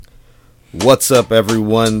What's up,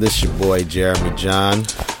 everyone? This your boy Jeremy John,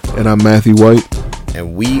 and I'm Matthew White,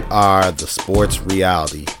 and we are the Sports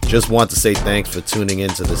Reality. Just want to say thanks for tuning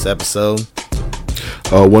into this episode.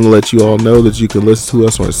 Want to let you all know that you can listen to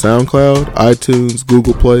us on SoundCloud, iTunes,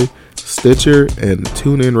 Google Play, Stitcher, and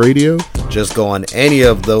TuneIn Radio. Just go on any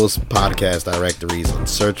of those podcast directories and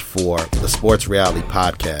search for the Sports Reality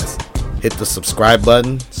Podcast. Hit the subscribe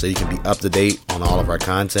button so you can be up to date on all of our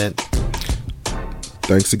content.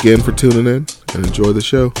 Thanks again for tuning in and enjoy the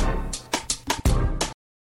show.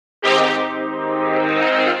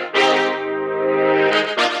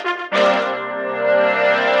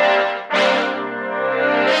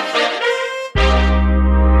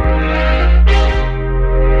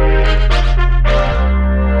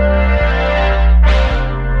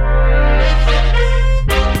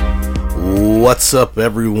 What's up,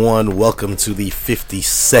 everyone? Welcome to the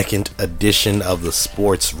 52nd edition of the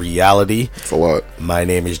Sports Reality. It's a lot. My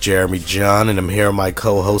name is Jeremy John, and I'm here with my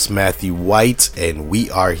co-host Matthew White, and we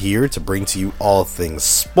are here to bring to you all things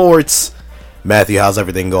sports. Matthew, how's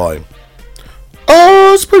everything going?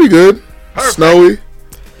 Oh, it's pretty good. Perfect. Snowy.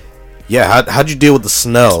 Yeah, how'd you deal with the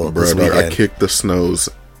snow this weekend? I kicked the snow's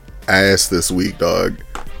ass this week, dog.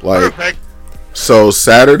 Like, perfect. So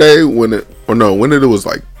Saturday,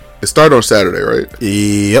 it started on Saturday, right?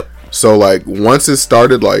 Yep. So, like, once it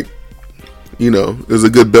started, like, it was a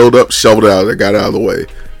good build-up, shoveled it out, I got it out of the way.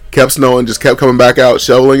 Kept snowing, just kept coming back out,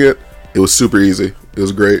 shoveling it. It was super easy. It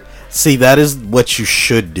was great. See, that is what you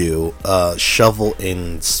should do. Shovel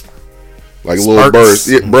in like a little burst.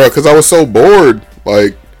 Yeah, bro, because I was so bored.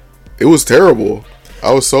 Like, it was terrible.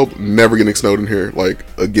 I was so never getting snowed in here. Like,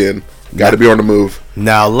 again. Got to be on the move.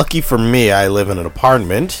 Now, lucky for me, I live in an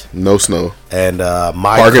apartment. No snow. And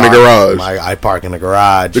park in the garage. I park in the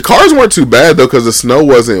garage. The cars weren't too bad, though, because the snow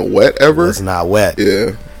wasn't wet ever. It's not wet. Yeah.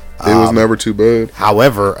 It was never too bad.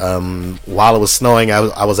 However, while it was snowing,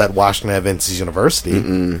 I was at Washington Adventist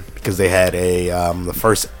University because they had the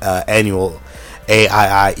first annual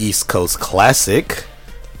AII East Coast Classic.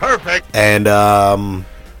 Perfect. And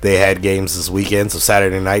they had games this weekend. So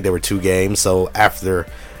Saturday night, there were 2 games. So after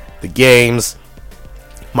the games,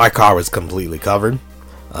 my car was completely covered,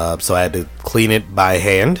 so I had to clean it by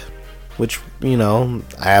hand, which, I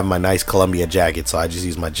have my nice Columbia jacket, so I just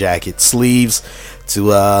used my jacket sleeves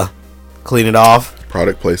to clean it off.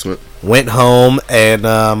 Product placement. Went home and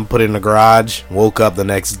put it in the garage. Woke up the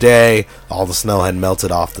next day, all the snow had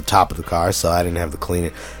melted off the top of the car, so I didn't have to clean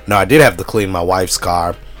it. No, I did have to clean my wife's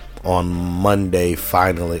car on Monday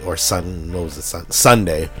finally, or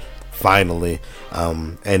Sunday finally,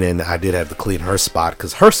 and then I did have to clean her spot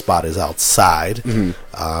because her spot is outside.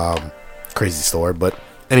 Crazy story, but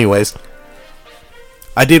anyways,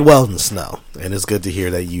 I did well in the snow, and it's good to hear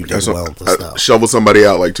that you did well in the snow. I shoveled somebody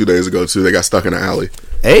out like 2 days ago too. They got stuck in an alley.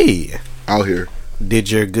 Hey, out here. Did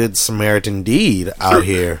your good Samaritan deed out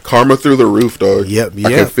here. Karma through the roof, dog. Yep. I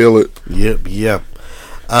can feel it. Yep.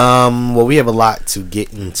 Well, we have a lot to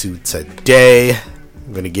get into today.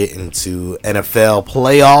 We're going to get into NFL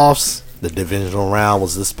playoffs. The divisional round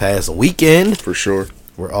was this past weekend. For sure.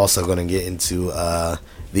 We're also going to get into the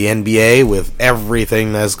NBA with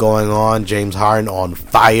everything that's going on. James Harden on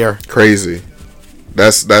fire. Crazy.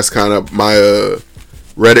 That's kind of my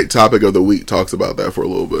Reddit topic of the week. Talks about that for a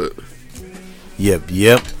little bit.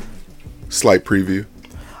 Yep. Slight preview.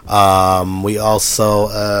 We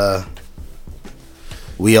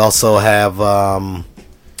also have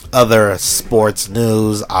other sports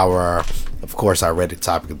news, our Reddit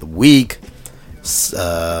topic of the week,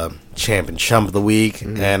 champ and chump of the week,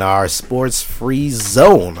 and our sports free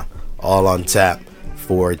zone, all on tap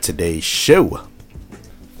for today's show.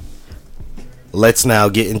 Let's now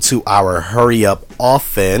get into our hurry up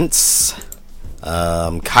offense.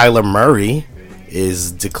 Kyler Murray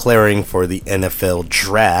is declaring for the NFL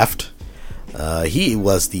draft. He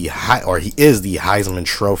is the Heisman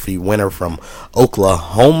Trophy winner from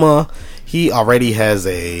Oklahoma. He already has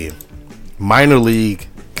a minor league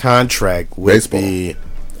contract with the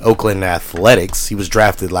Oakland Athletics. He was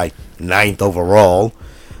drafted like 9th overall.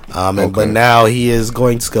 But now he is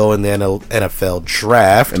going to go in the NFL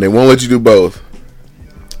draft. And they won't let you do both.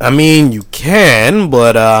 I mean, you can,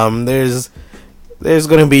 but there's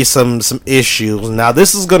going to be some issues. Now,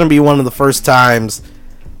 this is going to be one of the first times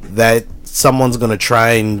that someone's going to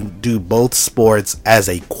try and do both sports as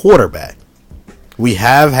a quarterback. We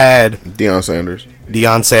have had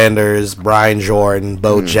Deion Sanders, Brian Jordan,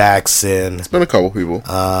 Bo Jackson. It's been a couple people.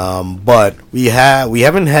 But we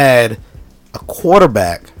haven't had a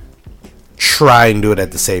quarterback try and do it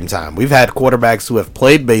at the same time. We've had quarterbacks who have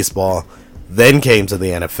played baseball, then came to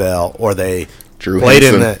the NFL, or they Drew played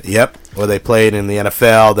Henson. or they played in the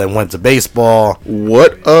NFL, then went to baseball.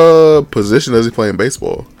 What position does he play in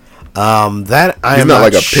baseball? That I He's am not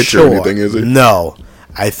like a pitcher sure. or anything, is he? No,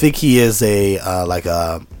 I think he is an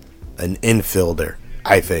infielder.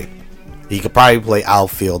 I think he could probably play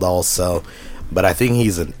outfield also, but I think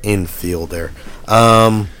he's an infielder.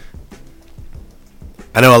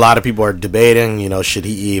 I know a lot of people are debating, should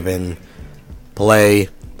he even play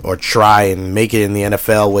or try and make it in the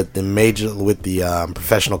NFL with the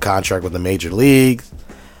professional contract with the major leagues,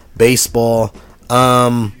 baseball.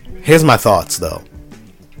 Here's my thoughts though.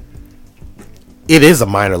 It is a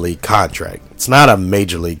minor league contract. It's not a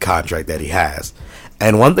major league contract that he has.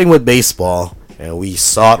 And one thing with baseball, and we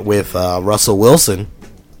saw it with Russell Wilson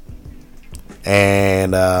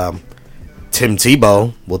and Tim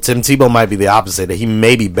Tebow. Well, Tim Tebow might be the opposite. He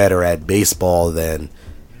may be better at baseball than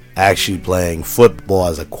actually playing football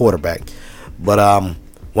as a quarterback. But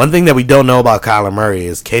one thing that we don't know about Kyler Murray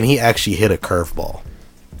is, can he actually hit a curveball?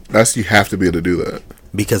 You have to be able to do that.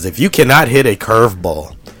 Because if you cannot hit a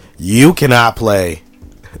curveball, you cannot play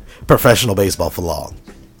professional baseball for long.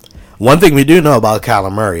 One thing we do know about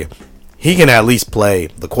Kyler Murray, he can at least play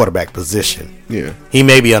the quarterback position. Yeah. He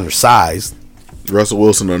may be undersized. Russell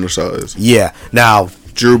Wilson undersized. Yeah. Now,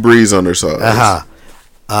 Drew Brees undersized.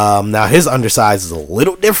 Now his undersize is a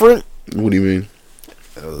little different. What do you mean?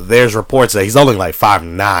 There's reports that he's only like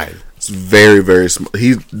 5'9". It's very, very small.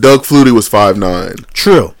 Doug Flutie was 5'9".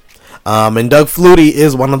 True. And Doug Flutie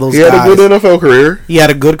is one of those guys. He had a good NFL career. He had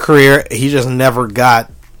a good career. He just never got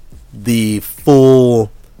the full.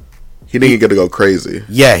 He didn't get to go crazy.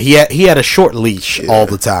 Yeah, he had a short leash all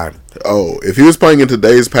the time. Oh, if he was playing in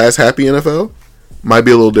today's pass happy NFL, might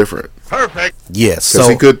be a little different. Perfect. Yes, because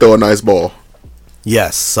he could throw a nice ball.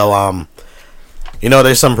 Yes, so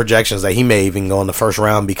there's some projections that he may even go in the first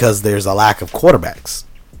round because there's a lack of quarterbacks.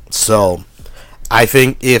 So I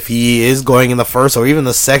think if he is going in the first or even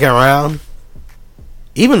the second round,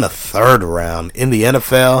 even the third round in the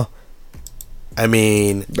NFL, I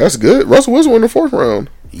mean, that's good. Russell Wilson won the fourth round.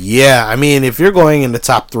 Yeah, I mean, if you're going in the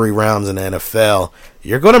top 3 rounds in the NFL,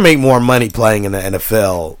 you're going to make more money playing in the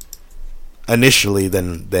NFL initially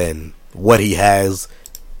than what he has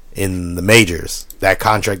in the majors. That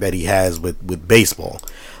contract that he has with baseball.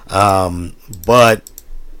 But,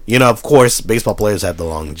 of course, baseball players have the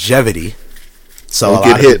longevity. So don't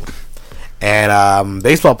get hit. And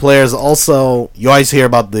baseball players also, you always hear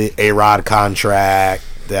about the A-Rod contract.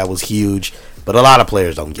 That was huge. But a lot of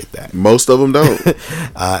players don't get that. Most of them don't.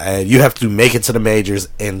 And you have to make it to the majors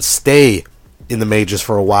and stay in the majors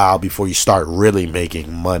for a while before you start really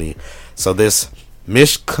making money. So this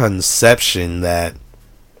misconception that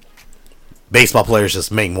baseball players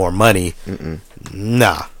just make more money,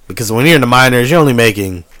 nah. Because when you're in the minors, you're only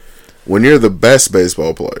making... When you're the best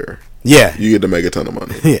baseball player, yeah, you get to make a ton of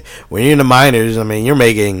money. Yeah. When you're in the minors, I mean, you're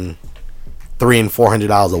making $300 and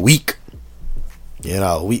 $400 a week.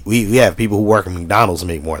 We have people who work at McDonald's and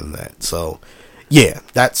make more than that. So, yeah,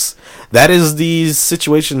 that is the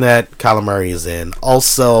situation that Kyler Murray is in.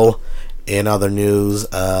 Also, in other news,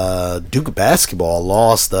 Duke basketball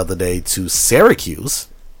lost the other day to Syracuse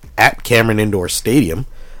at Cameron Indoor Stadium.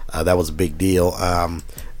 That was a big deal.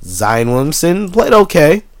 Zion Williamson played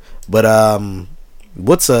okay, but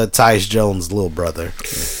what's Tyus Jones' little brother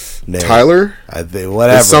name? Tyler? I think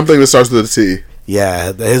whatever. It's something that starts with a T.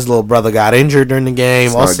 Yeah, his little brother got injured during the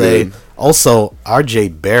game. Also, R.J.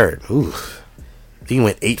 Barrett. Ooh, he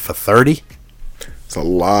went 8 for 30. It's a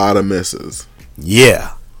lot of misses.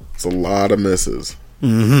 Yeah, it's a lot of misses.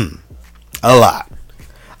 A lot.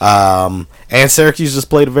 And Syracuse just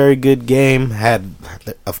played a very good game.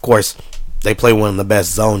 Of course, they play one of the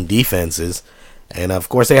best zone defenses, and of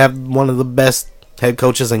course, they have one of the best head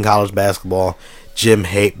coaches in college basketball, Jim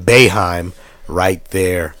Boeheim, right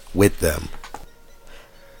there with them.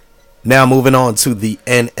 Now moving on to the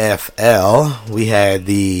NFL, we had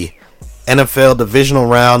the NFL divisional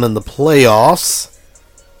round in the playoffs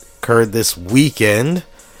occurred this weekend.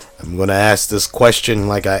 I'm going to ask this question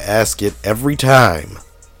like I ask it every time.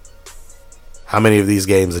 How many of these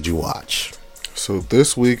games did you watch? So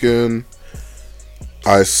this weekend,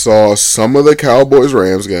 I saw some of the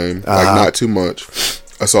Cowboys-Rams game, like not too much.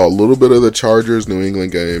 I saw a little bit of the Chargers-New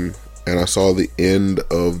England game, and I saw the end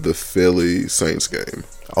of the Philly-Saints game.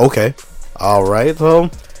 Okay. All right. So,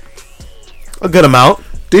 a good amount.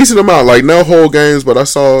 Decent amount. Like, no whole games, but I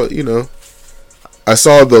saw, I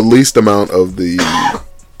saw the least amount of the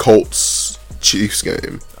Colts-Chiefs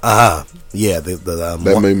game. Yeah.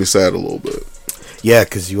 That made me sad a little bit. Yeah,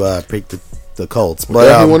 because you picked the Colts. But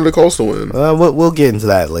yeah, he wanted the Colts to win. We'll get into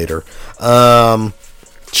that later.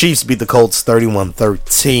 Chiefs beat the Colts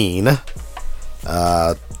 31-13.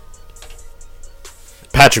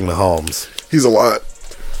 Patrick Mahomes. He's a lot.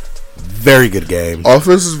 Very good game.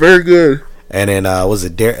 Offense is very good. And then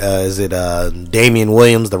Damian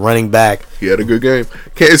Williams, the running back? He had a good game.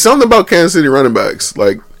 It's something about Kansas City running backs.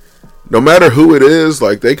 Like, no matter who it is,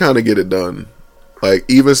 like, they kind of get it done. Like,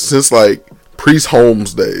 even since, like, Priest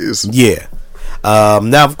Holmes days. Yeah.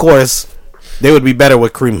 Now, of course, they would be better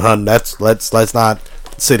with Kareem Hunt. Let's not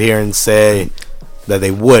sit here and say that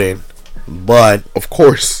they wouldn't. But, of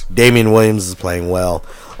course, Damian Williams is playing well.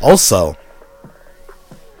 Also,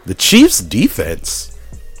 the Chiefs' defense,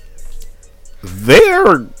 they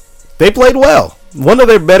played well. One of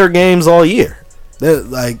their better games all year.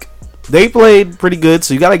 They played pretty good,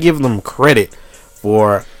 so you got to give them credit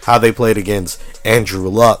for how they played against Andrew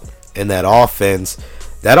Luck in that offense.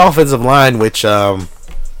 That offensive line, which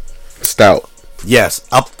stout. Yes,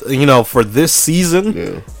 for this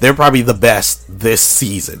season, they're probably the best this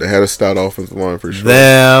season. They had a stout offensive line for sure.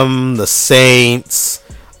 Them, the Saints,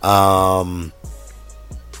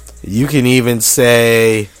 you can even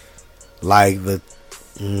say like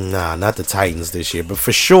not the Titans this year, but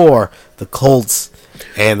for sure the Colts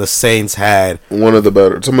and the Saints had some of the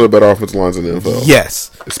better offensive lines in the NFL. Yes,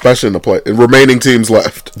 especially in the remaining teams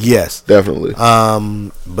left. Yes, definitely.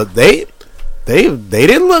 But they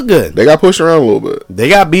didn't look good. They got pushed around a little bit. They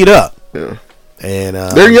got beat up. Yeah, and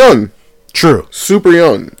they're young. True, super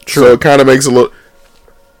young. True. So it kind of makes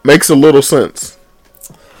a little sense.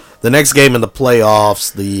 The next game in the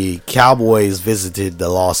playoffs, the Cowboys visited the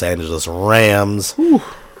Los Angeles Rams. Whew.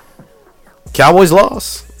 Cowboys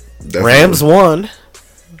lost. Definitely. Rams won.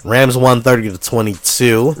 Rams won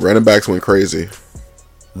 30-22. Running backs went crazy.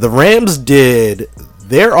 The Rams did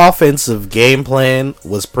their offensive game plan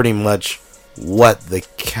was pretty much what the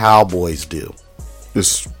Cowboys do.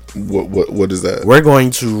 This what is that? We're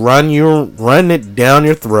going to run it down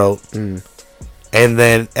your throat. And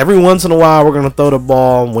then every once in a while, we're going to throw the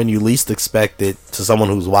ball when you least expect it to someone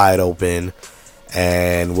who's wide open.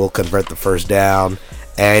 And we'll convert the first down.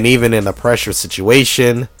 And even in a pressure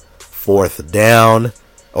situation, fourth down,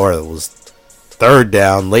 or it was third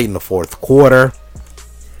down late in the fourth quarter,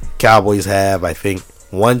 Cowboys have, I think,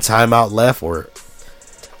 one timeout left, or it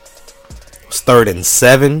was 3rd and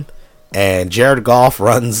 7. And Jared Goff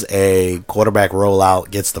runs a quarterback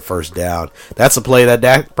rollout, gets the first down. That's a play that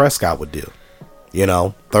Dak Prescott would do.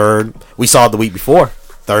 Third, we saw it the week before.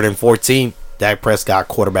 3rd and 14, Dak Prescott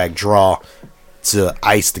quarterback draw to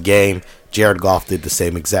ice the game. Jared Goff did the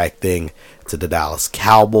same exact thing to the Dallas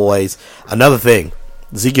Cowboys. Another thing,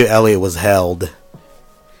 Ezekiel Elliott was held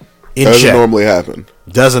in check.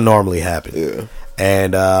 Doesn't normally happen. Yeah.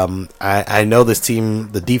 And I know this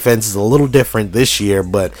team, the defense is a little different this year,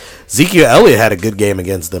 but Ezekiel Elliott had a good game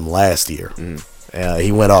against them last year.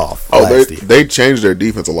 He went off. They changed their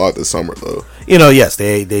defense a lot this summer, though. Yes,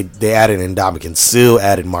 they added Ndamukong Suh,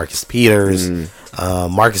 added Marcus Peters.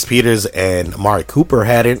 Marcus Peters and Amari Cooper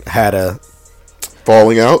had a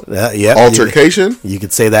falling out. Altercation. You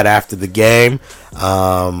could say that after the game.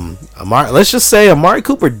 Let's just say Amari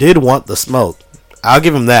Cooper did want the smoke. I'll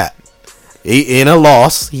give him that. In a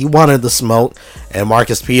loss, he wanted the smoke, and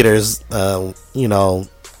Marcus Peters,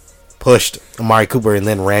 pushed Amari Cooper and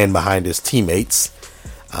then ran behind his teammates.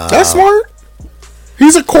 That's smart.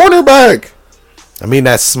 He's a cornerback. I mean,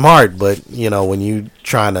 that's smart, but, when you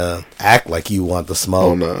trying to act like you want the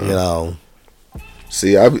smoke,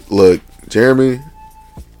 See, look, Jeremy,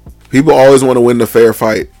 people always want to win the fair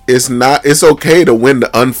fight. It's okay to win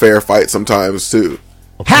the unfair fight sometimes, too.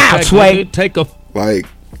 How, Sway?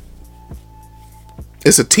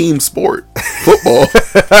 It's a team sport. Football.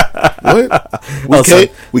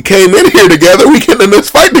 What? We came in here together. We get in this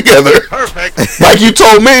fight together. Perfect. Like you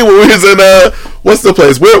told me when we was in what's the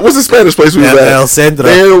place? What's the Spanish place we was at? El Centro.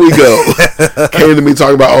 There we go. Came to me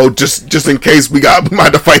talking about just in case we might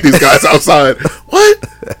have to fight these guys outside. What?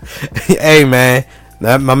 Hey man,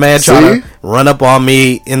 my man trying to run up on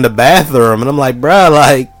me in the bathroom, and I'm like,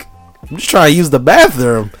 bruh, I'm just trying to use the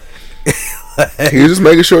bathroom. He was just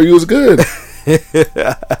making sure you was good.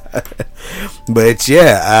 But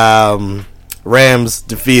yeah, Rams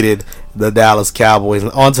defeated the Dallas Cowboys.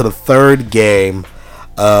 And on to the third game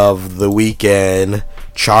of the weekend,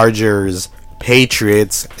 Chargers,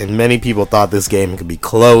 Patriots, and many people thought this game could be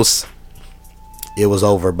close. It was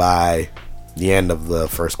over by the end of the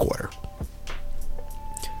first quarter.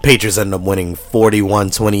 Patriots ended up winning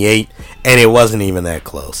 41-28, and it wasn't even that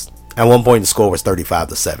close. At one point, the score was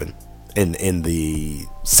 35-7 in the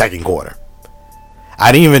second quarter.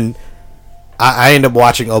 I ended up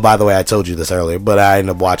watching, by the way, I told you this earlier, but I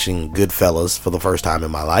ended up watching Goodfellas for the first time in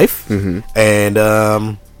my life. Mm-hmm. And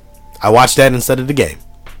I watched that instead of the game.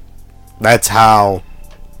 That's how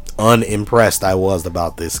unimpressed I was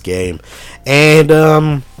about this game. And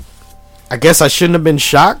I guess I shouldn't have been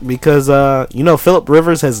shocked because Phillip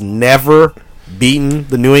Rivers has never beaten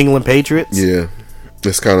the New England Patriots. Yeah,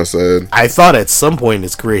 it's kind of sad. I thought at some point in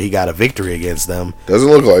his career he got a victory against them. Doesn't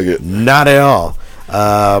look like it. Not at all.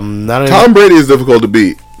 Tom Brady is difficult to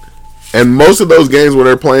beat, and most of those games where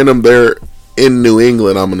they're playing them, they're in New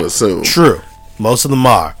England. I'm gonna assume. True. Most of them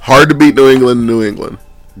are hard to beat. New England.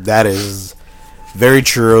 That is very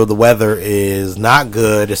true. The weather is not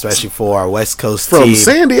good, especially for our West Coast from team.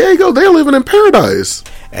 San Diego. They're living in paradise.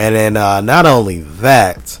 And then not only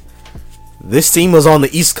that, this team was on the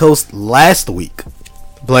East Coast last week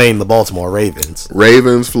playing the Baltimore Ravens.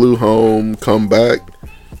 Ravens flew home, come back.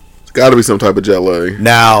 It's got to be some type of jet lag.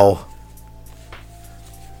 Now,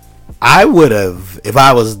 I would have, if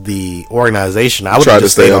I was the organization, I would have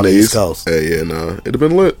just stayed on the East Coast. Hey, yeah, no, it'd have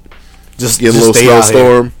been lit. Just get a little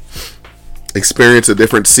snowstorm, experience a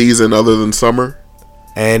different season other than summer.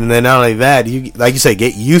 And then not only that, you like you say,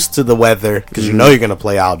 get used to the weather because you know you're going to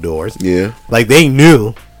play outdoors. Yeah. Like they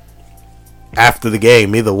knew after the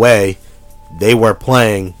game, either way, they were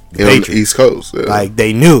playing the Patriots. On the East Coast. Yeah. Like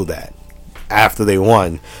they knew that after they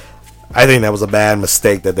won. I think that was a bad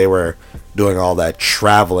mistake that they were doing all that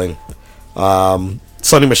traveling.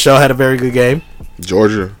 Sonny Michel had a very good game.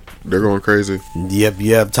 Georgia, they're going crazy.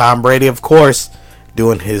 Yep. Tom Brady, of course,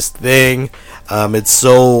 doing his thing. It's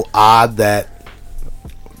so odd that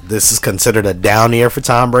this is considered a down year for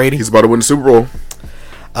Tom Brady. He's about to win the Super Bowl.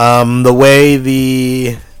 The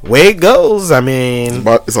way it goes, I mean,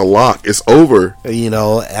 it's a lock. It's over.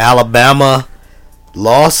 Alabama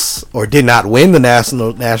lost or did not win the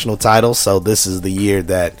national title, so this is the year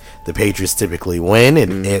that the Patriots typically win,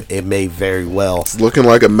 and it may very well. It's looking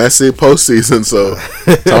like a messy postseason, so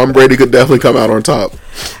Tom Brady could definitely come out on top.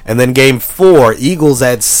 And then Game 4, Eagles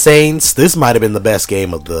at Saints. This might have been the best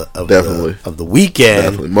game of the weekend.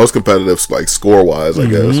 Definitely most competitive, like score wise, I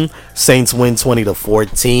guess. Saints win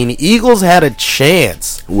 20-14. Eagles had a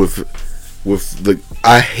chance with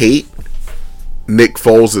I hate Nick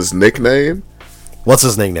Foles' nickname. What's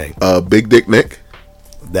his nickname? Big Dick Nick.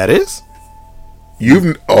 That is?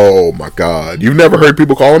 Oh my God. You've never heard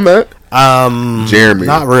people call him that? Jeremy.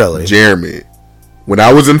 Not really. Jeremy. When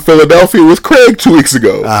I was in Philadelphia with Craig 2 weeks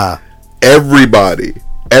ago, every bar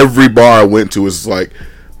I went to was like,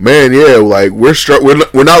 man, yeah, like we're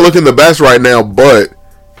not looking the best right now, but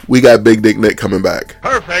we got Big Dick Nick coming back.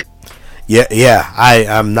 Perfect. Yeah.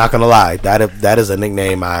 I'm not gonna lie. That is a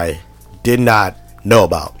nickname I did not know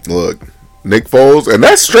about. Look, Nick Foles, and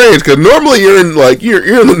that's strange because normally you're in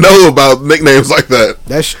the know about nicknames like that.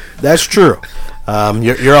 That's true.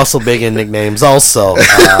 You're also big in nicknames, also.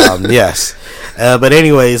 Yes. But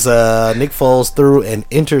anyways, Nick Foles threw an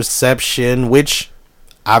interception, which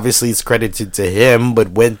obviously is credited to him, but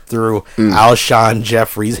went through Alshon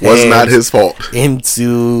Jeffrey's hands. Was not his fault.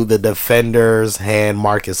 Into the defender's hand,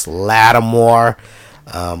 Marcus Lattimore.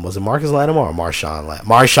 Was it Marcus Lattimore or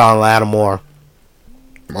Marshawn Lattimore?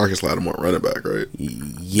 Marcus Lattimore, running back, right?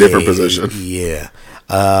 Yeah, different position. Yeah.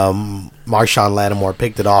 Marshawn Lattimore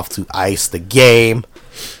picked it off to ice the game.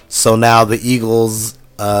 So now the Eagles,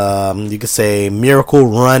 you could say, miracle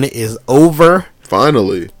run is over.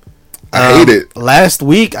 Finally. I hate it. Last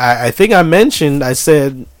week, I think I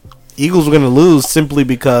said Eagles were going to lose simply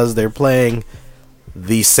because they're playing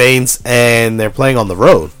the Saints and they're playing on the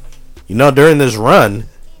road. During this run,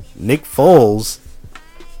 Nick Foles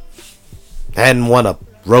hadn't won a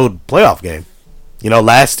road playoff game.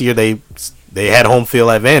 Last year they had home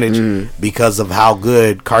field advantage because of how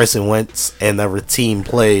good Carson Wentz and their team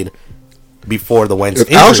played before the Wentz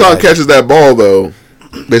injury. If Alshon catches that ball, though,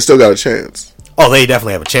 they still got a chance. Oh, they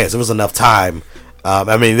definitely have a chance. There was enough time.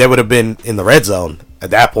 They would have been in the red zone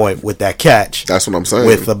at that point with that catch. That's what I'm saying.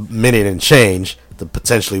 With a minute and change to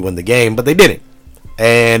potentially win the game, but they didn't.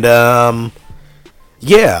 And, I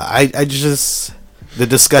just... The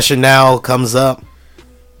discussion now comes up.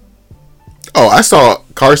 Oh, I saw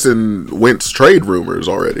Carson Wentz trade rumors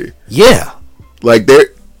already. Yeah. Like,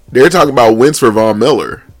 they're talking about Wentz for Von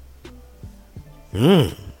Miller.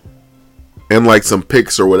 And, like, some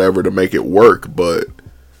picks or whatever to make it work, but...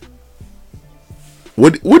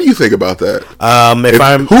 What do you think about that?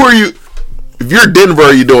 If you're Denver,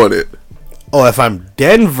 are you doing it? Oh, if I'm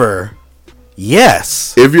Denver,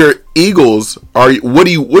 yes. If you're Eagles, what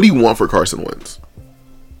do you want for Carson Wentz?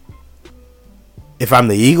 If I'm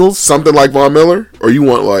the Eagles, something like Von Miller, or you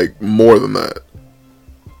want like more than that?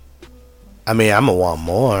 I'm gonna want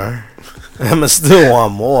more. I'm gonna still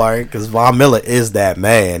want more because Von Miller is that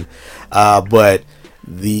man. But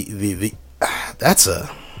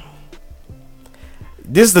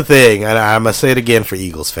This is the thing, and I'm going to say it again for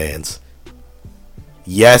Eagles fans.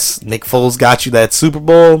 Yes, Nick Foles got you that Super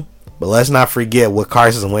Bowl, but let's not forget what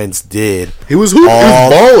Carson Wentz did. He was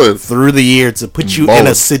balling through the year to put you in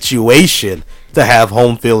a situation to have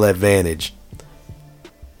home field advantage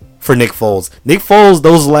for Nick Foles. Nick Foles,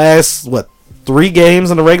 those last, 3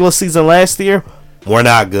 games in the regular season last year were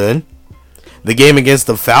not good. The game against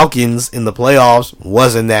the Falcons in the playoffs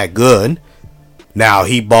wasn't that good. Now,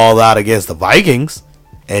 he balled out against the Vikings,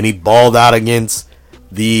 and he balled out against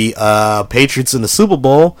the Patriots in the Super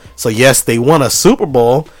Bowl. So, yes, they won a Super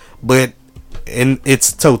Bowl, but in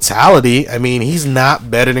its totality, I mean, he's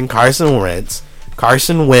not better than Carson Wentz.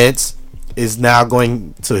 Carson Wentz is now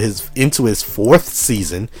going to into his 4th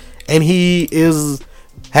season, and he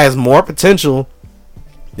has more potential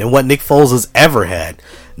than what Nick Foles has ever had.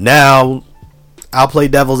 Now, I'll play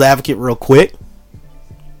devil's advocate real quick.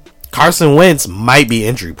 Carson Wentz might be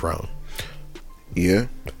injury prone. Yeah.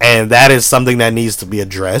 And that is something that needs to be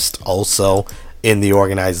addressed also in the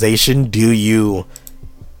organization. Do you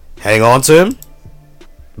hang on to him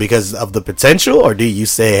because of the potential, or do you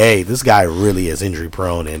say, hey, this guy really is injury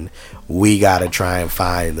prone and we got to try and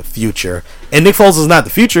find the future? And Nick Foles is not the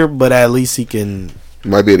future, but at least he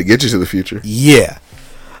might be able to get you to the future. Yeah.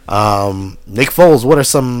 Nick Foles, what are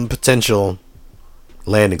some potential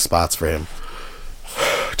landing spots for him?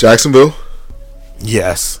 Jacksonville.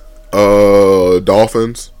 Yes.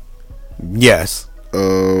 Dolphins. Yes.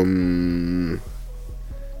 Who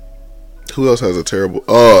else has a terrible?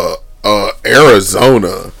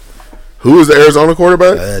 Arizona. Who is the Arizona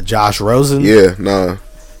quarterback? Josh Rosen. Yeah, nah.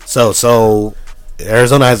 So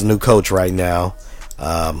Arizona has a new coach right now.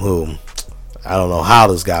 Who I don't know how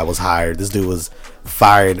this guy was hired. This dude was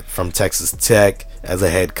fired from Texas Tech as a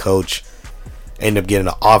head coach. Ended up getting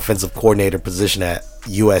an offensive coordinator position at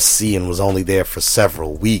USC and was only there for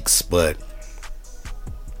several weeks. But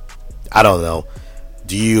I don't know.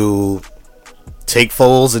 Do you take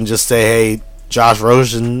Foles and just say, hey, Josh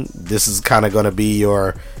Rosen, this is kind of going to be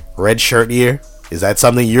your red shirt year? Is that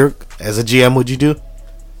something you're, as a GM, would you do?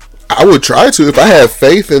 I would try to if I have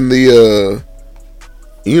faith in the,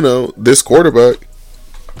 this quarterback.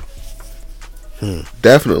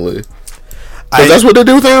 Definitely. Because that's what they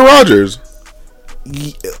do with Aaron Rodgers.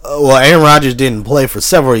 Well, Aaron Rodgers didn't play for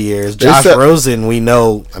several years. Josh Rosen, we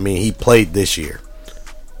know, he played this year.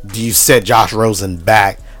 Do you set Josh Rosen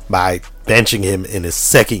back by benching him in his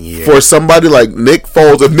 2nd year? For somebody like Nick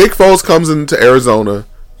Foles, if Nick Foles comes into Arizona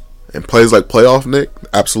and plays like playoff Nick,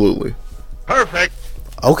 absolutely. Perfect.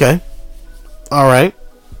 Okay. All right.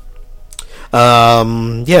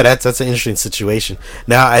 Yeah, that's an interesting situation.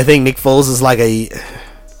 Now, I think Nick Foles is like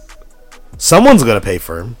someone's going to pay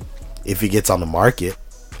for him if he gets on the market.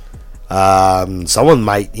 Someone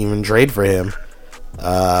might even trade for him.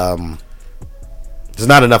 There's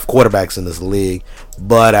not enough quarterbacks in this league,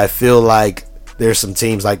 but I feel like there's some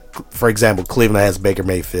teams like, for example, Cleveland has Baker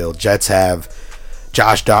Mayfield. Jets have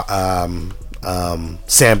Sam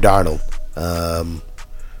Darnold.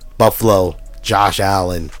 Buffalo, Josh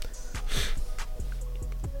Allen.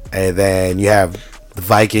 And then you have the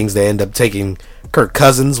Vikings. They end up taking Kirk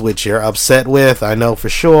Cousins, which you're upset with, I know for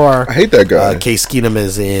sure. I hate that guy. Case Keenum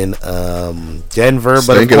is in Denver,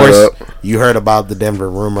 but of course, you heard about the Denver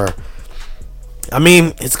rumor.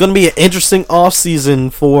 It's going to be an interesting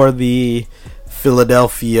offseason for the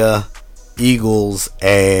Philadelphia Eagles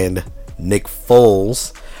and Nick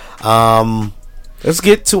Foles. Let's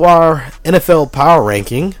get to our NFL power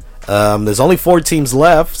ranking. There's only 4 teams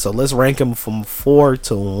left, so let's rank them from 4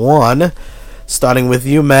 to 1. Starting with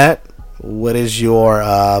you, Matt. What is your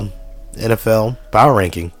NFL power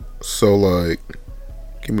ranking? So,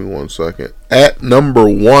 give me 1 second. At number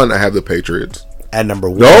 1, I have the Patriots. At number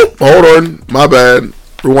 1? Nope, hold on. My bad.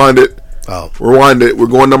 Rewind it. Oh. Rewind it. We're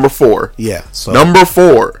going number 4. Yeah. So number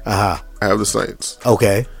 4, I have the Saints.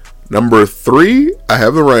 Okay. Number 3, I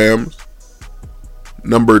have the Rams.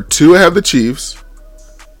 Number 2, I have the Chiefs.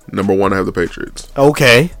 Number 1, I have the Patriots.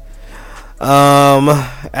 Okay.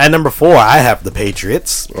 At number 4, I have the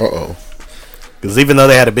Patriots. Uh-oh. Because even though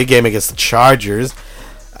they had a big game against the Chargers,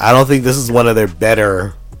 I don't think this is one of their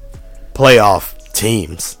better playoff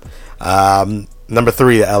teams. Number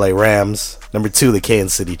 3, the LA Rams. Number 2, the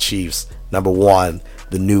Kansas City Chiefs. Number 1,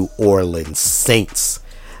 the New Orleans Saints.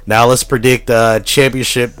 Now let's predict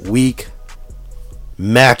championship week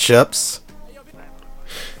matchups.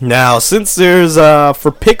 Now, since there's,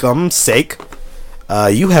 for Pick'em's sake,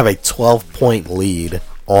 you have a 12-point lead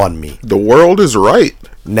on me. The world is right.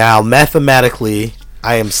 Now, mathematically,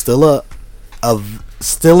 I am still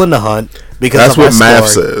still in the hunt because that's of my what math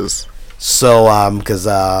scoring. says. So, because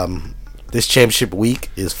this championship week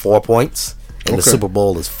is 4 points, and the Super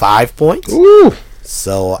Bowl is 5 points. Ooh.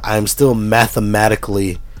 So I'm still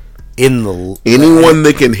mathematically in the... Anyone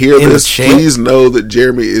that can hear this, please know that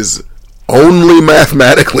Jeremy is only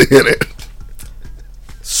mathematically in it.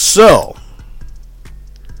 So,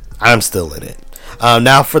 I'm still in it.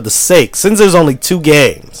 Now, for the sake, since there's only 2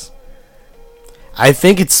 games, I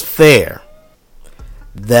think it's fair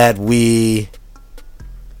that we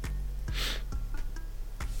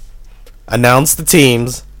announce the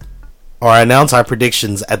teams or announce our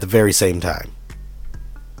predictions at the very same time.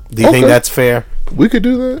 Do you think that's fair? We could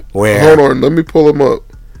do that. Where? Hold on, let me pull them up.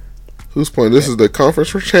 Who's playing? This is the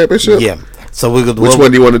conference championship? Yeah. So which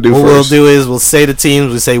one do you want to do first? What we'll do is we'll say the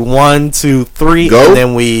teams. We say 1, 2, 3, Go. And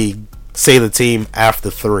then we say the team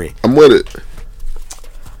after 3. I'm with it.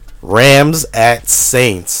 Rams at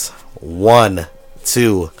Saints. 1,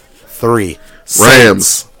 2, 3. Saints.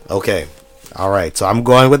 Rams. Okay. All right. So I'm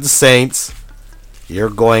going with the Saints. You're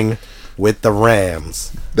going with the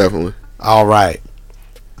Rams. Definitely. All right.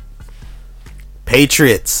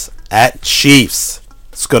 Patriots at Chiefs.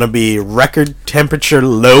 It's going to be record temperature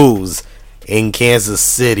lows in Kansas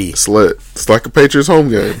City. It's lit. It's like a Patriots home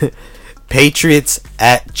game. Patriots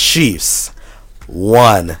at Chiefs.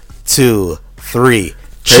 1, 2, 3.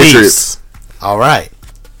 Patriots. Chiefs. All right.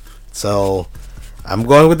 So I'm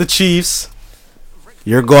going with the Chiefs.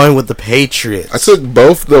 You're going with the Patriots. I took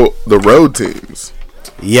both the road teams.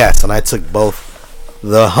 Yes, and I took both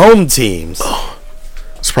the home teams.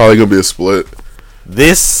 It's probably going to be a split.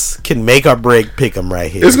 This can make or break pick 'em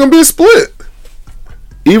right here. It's going to be a split.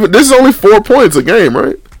 Even this is only 4 points a game,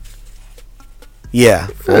 right? Yeah,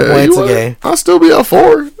 4 points a game. I'll still be at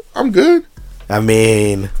 4. I'm good. I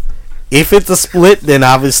mean, if it's a split, then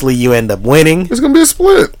obviously you end up winning. It's going to be a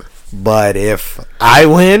split. But if I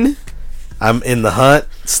win, I'm in the hunt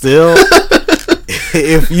still.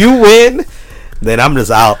 If you win, then I'm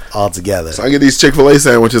just out altogether. So I get these Chick-fil-A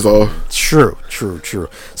sandwiches off. True.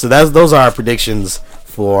 So those are our predictions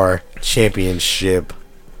for championship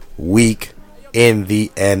week in the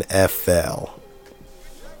NFL.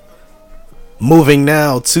 Moving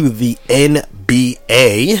now to the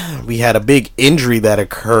NBA. We had a big injury that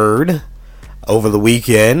occurred over the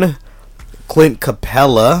weekend. Clint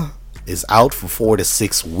Capella is out for 4 to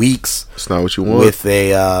 6 weeks. That's not what you want. With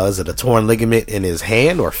is it a torn ligament in his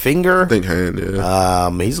hand or finger? I think hand, yeah.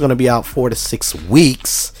 He's going to be out 4 to 6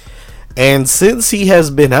 weeks. And since he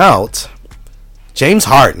has been out, James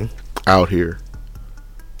Harden out here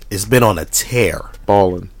has been on a tear.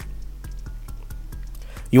 Balling.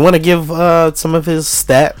 You want to give some of his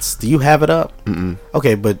stats? Do you have it up? Mm-mm.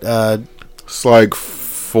 Okay, but it's like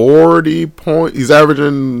 40 points. He's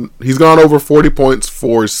gone over 40 points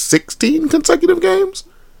for 16 consecutive games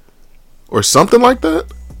or something like that.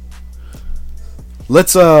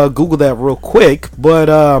 Let's Google that real quick.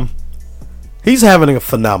 But he's having a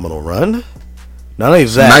phenomenal run. Not only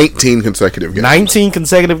that, 19 consecutive games. 19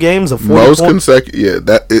 consecutive games of 40 most points. consecutive. Yeah,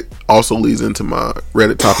 that it also leads into my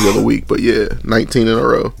Reddit topic of the week. But yeah, 19 in a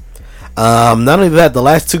row. Not only that, the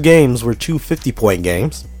last 2 games were 2 50-point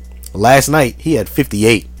games. Last night he had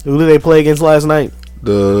 58. Who did they play against last night?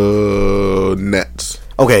 The Nets.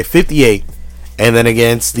 Okay, 58. And then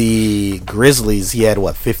against the Grizzlies, he had,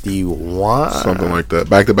 51? Something like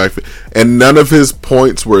that. Back-to-back. And none of his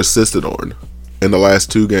points were assisted on in the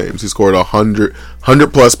last 2 games. He scored 100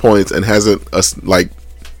 plus points and hasn't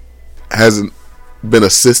been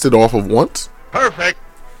assisted off of once. Perfect.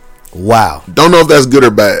 Wow. Don't know if that's good or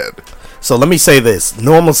bad. So let me say this.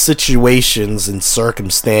 Normal situations and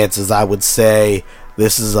circumstances, I would say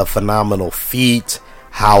this is a phenomenal feat.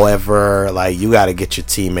 However, you got to get your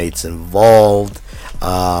teammates involved.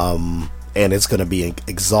 And it's going to be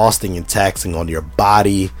exhausting and taxing on your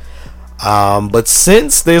body. But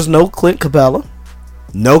since there's no Clint Capella,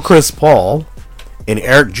 no Chris Paul, and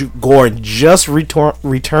Eric Gordon just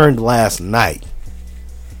returned last night,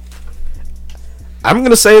 I'm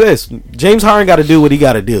going to say this. James Harden got to do what he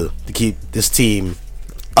got to do to keep this team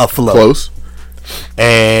afloat. Close.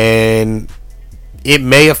 And it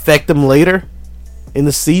may affect them later in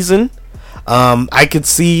the season. I could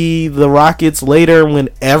see the Rockets later when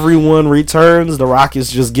everyone returns. The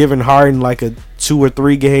Rockets just giving Harden a 2 or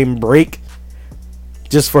 3 game break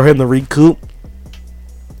just for him to recoup.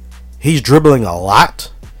 He's dribbling a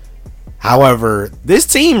lot. However, this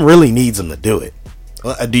team really needs him to do it.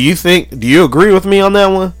 Do you agree with me on that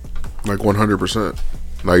one? 100%.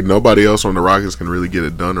 Nobody else on the Rockets can really get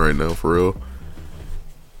it done right now, for real.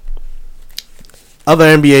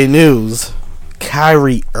 Other NBA news,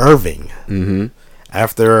 Kyrie Irving,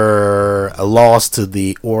 after a loss to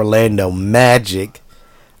the Orlando Magic,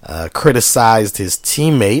 criticized his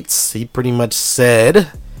teammates. He pretty much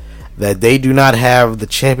said, that they do not have the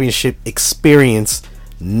championship experience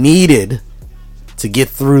needed to get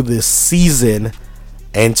through this season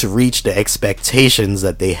and to reach the expectations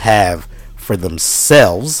that they have for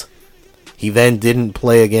themselves. He then didn't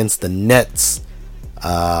play against the Nets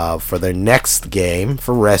for their next game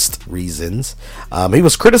for rest reasons. He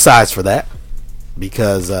was criticized for that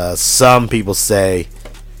because some people say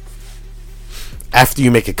after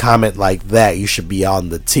you make a comment like that, you should be on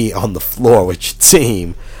the floor with your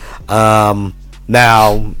team.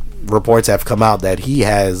 Now, reports have come out that he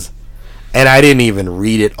has, and I didn't even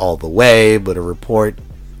read it all the way, but a report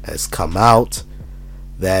has come out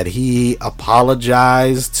that he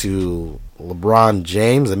apologized to LeBron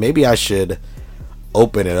James, and maybe I should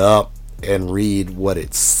open it up and read what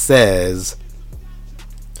it says.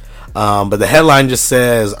 But the headline just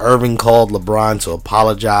says Irving called LeBron to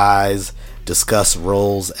apologize, discuss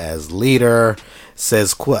roles as leader.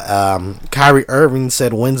 Says Kyrie Irving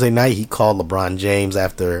said Wednesday night he called LeBron James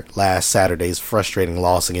after last Saturday's frustrating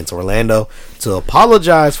loss against Orlando to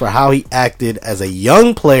apologize for how he acted as a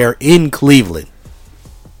young player in Cleveland.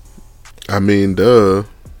 I mean, duh.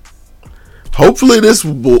 Hopefully this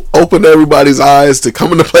will open everybody's eyes to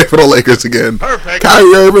coming to play for the Lakers again. Perfect.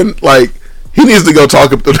 Kyrie Irving, he needs to go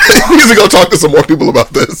talk. He needs to go talk to some more people about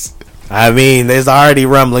this. I mean, there's already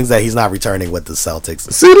rumblings that he's not returning with the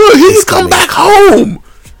Celtics. See, look, he's come back home,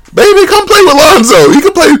 baby. Come play with Lonzo. You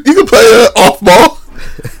can play off ball.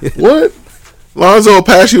 What? Lonzo will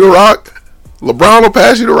pass you the rock. LeBron will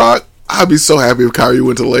pass you the rock. I'd be so happy if Kyrie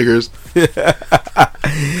went to the Lakers. It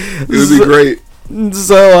would be great.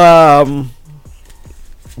 So,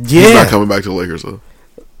 yeah. He's not coming back to the Lakers, though.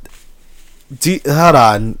 Hold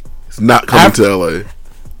on. He's not coming to LA.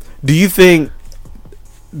 Do you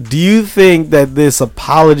think that this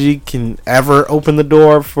apology can ever open the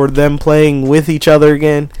door for them playing with each other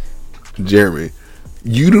again? Jeremy,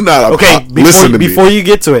 you do not. Okay, listen to me. Before you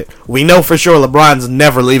get to it, we know for sure LeBron's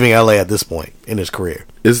never leaving LA at this point in his career.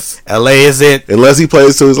 LA is it? Unless he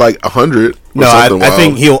plays till he's like 100. No, I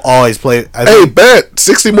think he'll always play. Hey, bet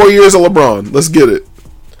 60 more years of LeBron. Let's get it.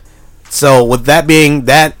 So with that being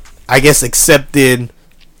that, I guess accepted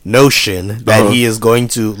notion that he is going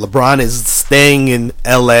to, LeBron is staying in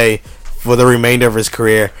LA for the remainder of his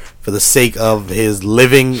career for the sake of his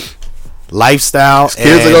living lifestyle his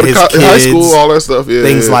kids and go to his kids, high school, all that stuff,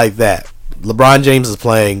 things like that. LeBron James is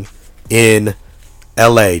playing in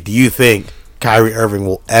LA. Do you think Kyrie Irving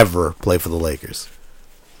will ever play for the Lakers?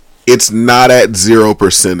 It's not at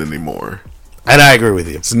 0% anymore. And I agree with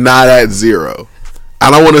you. It's not at 0. I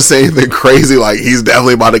don't want to say anything crazy like he's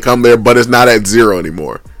definitely about to come there, but it's not at 0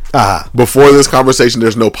 anymore. Before this conversation,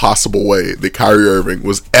 there's no possible way that Kyrie Irving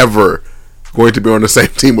was ever going to be on the same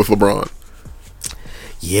team with LeBron.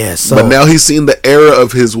 Yeah, but now he's seen the era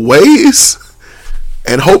of his ways,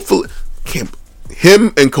 and hopefully, him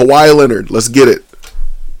and Kawhi Leonard, let's get it.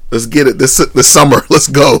 Let's get it this summer. Let's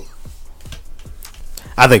go.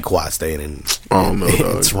 I think Kawhi's staying in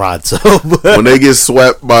Toronto. When they get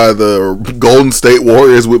swept by the Golden State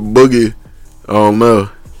Warriors with Boogie, I don't know.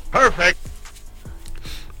 Perfect.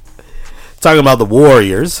 Talking about the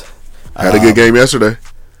Warriors. Had a good game yesterday.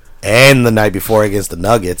 And the night before against the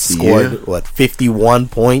Nuggets. Scored, 51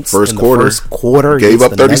 points first in quarter. the first quarter. Gave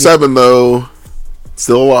up 37, though.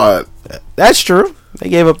 Still a lot. That's true. They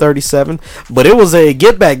gave up 37. But it was a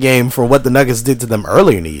get-back game for what the Nuggets did to them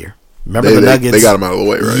earlier in the year. Remember the Nuggets? They got them out of the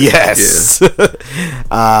way, right? Yes.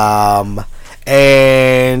 Yeah.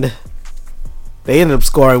 And they ended up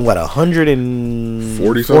scoring,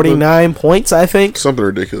 149 points, I think? Something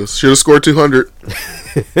ridiculous. Should have scored 200.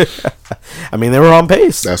 I mean, they were on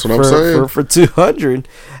pace. That's what I'm saying. For 200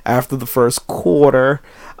 after the first quarter.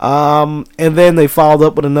 And then they followed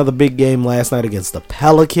up with another big game last night against the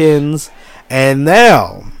Pelicans. And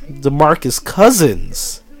now, DeMarcus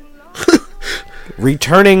Cousins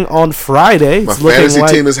returning on Friday. My fantasy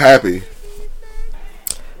team is happy.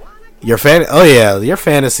 Your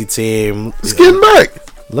fantasy team is getting back.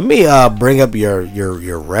 Let me bring up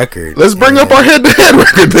your record. Let's bring up our head-to-head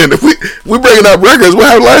record then. If we bringing up records, what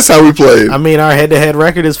happened last time we played? I mean, our head-to-head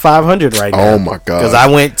record is 500 right now. Oh my god! Because I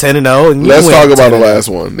went 10-0, and let's talk about the last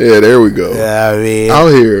one. Yeah, there we go. Yeah, I mean, out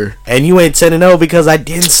here, and you went 10-0 because I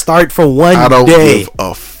didn't start for one day. I don't give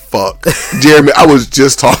a fuck, Jeremy. I was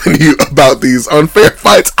just talking to you about these unfair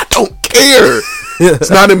fights. I don't care. It's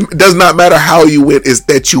not. It does not matter how you win. It's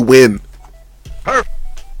that you win.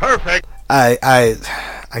 Perfect.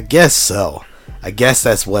 I guess so. I guess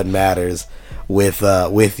that's what matters with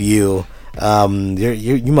you.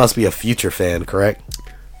 You must be a Future fan, correct?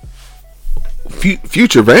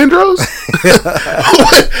 Future Vandross?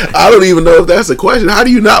 I don't even know if that's a question. How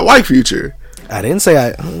do you not like Future? I didn't say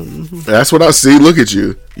I. That's what I see. Look at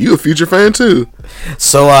you. You a future fan too.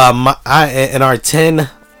 So, in our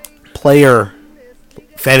 10-player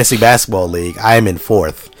fantasy basketball league, I am in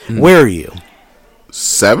 4th. Where are you?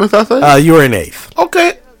 7th, I think. You were in 8th.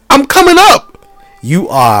 Okay, I'm coming up. You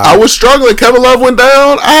are. I was struggling. Kevin Love went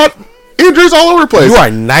down. I had injuries all over the place. You are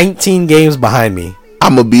 19 games behind me.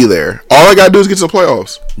 I'm gonna be there. All I gotta do is get to the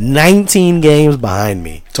playoffs. 19 games behind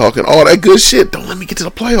me. Talking all that good shit. Don't let me get to the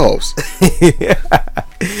playoffs.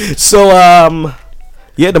 So,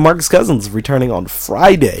 DeMarcus Cousins returning on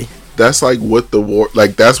Friday. That's like what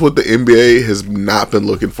that's what the NBA has not been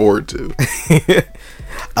looking forward to.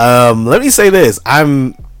 Let me say this: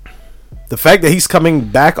 the fact that he's coming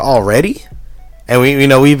back already, and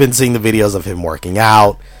we've been seeing the videos of him working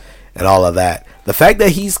out and all of that. The fact that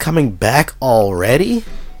he's coming back already,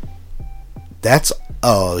 that's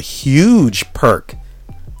a huge perk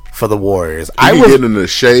for the Warriors. He can get into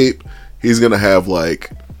shape. He's gonna have like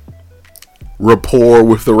rapport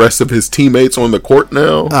with the rest of his teammates on the court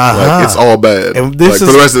now. Like, it's all bad. And for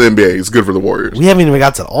the rest of the NBA, it's good for the Warriors. We haven't even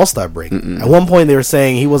got to the All-Star break. At one point, they were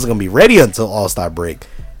saying he wasn't gonna be ready until All-Star break.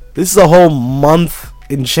 This is a whole month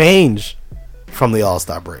and change from the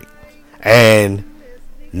All-Star break, and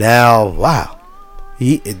now, wow.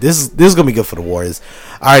 This is gonna be good for the Warriors.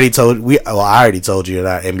 I already told you in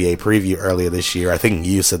our NBA preview earlier this year. I think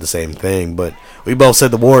you said the same thing, but we both said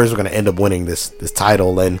the Warriors were gonna end up winning this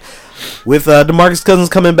title. And with DeMarcus Cousins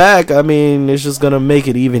coming back, I mean, it's just gonna make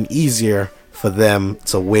it even easier for them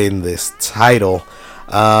to win this title.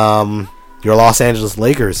 Your Los Angeles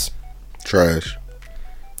Lakers trash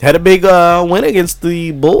had a big win against the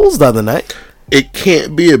Bulls the other night. It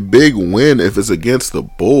can't be a big win if it's against the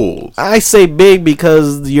Bulls. I say big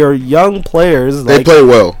because your young players, they play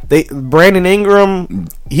well. Brandon Ingram,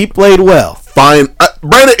 he played well. Fine,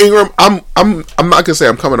 Brandon Ingram. I'm not gonna say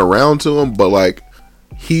I'm coming around to him, but like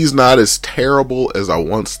he's not as terrible as I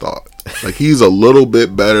once thought. Like he's a little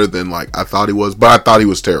bit better than like I thought he was, but I thought he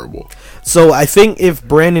was terrible. So I think if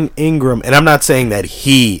Brandon Ingram, and I'm not saying that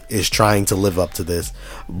he is trying to live up to this,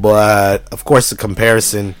 but of course the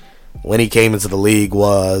comparison when he came into the league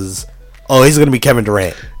was, he's going to be Kevin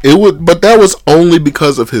Durant. But that was only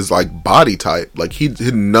because of his like body type. Like he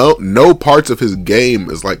no parts of his game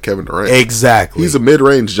is like Kevin Durant. Exactly. He's a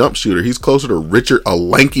mid-range jump shooter. He's closer to a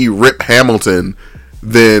lanky Rip Hamilton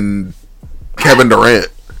than Kevin Durant.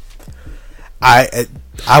 I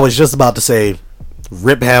was just about to say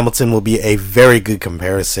Rip Hamilton will be a very good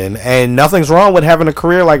comparison, and nothing's wrong with having a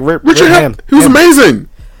career like Rip Hamilton. He was amazing.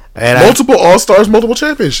 And multiple All-Stars, multiple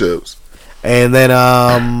championships. And then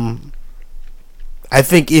I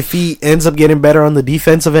think if he ends up getting better on the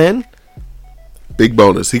defensive end, big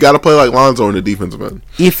bonus. He got to play like Lonzo on the defensive end.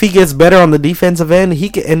 If he gets better on the defensive end, he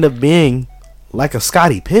could end up being like a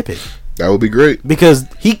Scottie Pippen. That would be great. Because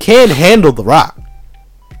he can handle the rock.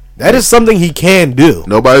 That is something he can do.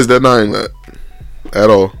 Nobody's denying that at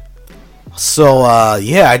all. So,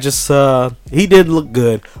 he did look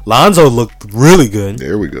good. Lonzo looked really good.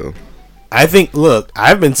 There we go. I think,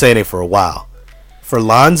 I've been saying it for a while. For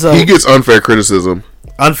Lonzo... He gets unfair criticism.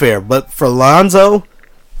 Unfair, but for Lonzo,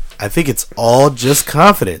 I think it's all just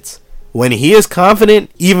confidence. When he is confident,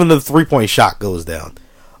 even the three-point shot goes down.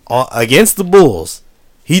 Against the Bulls,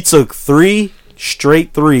 he took 3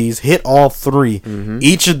 straight threes, hit all 3. Mm-hmm.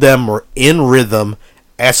 Each of them were in rhythm.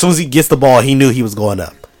 As soon as he gets the ball, he knew he was going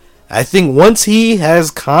up. I think once he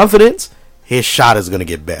has confidence, his shot is going to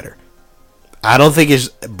get better. I don't think it's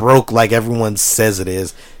broke like everyone says it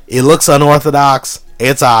is. It looks unorthodox.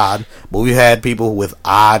 It's odd. But we've had people with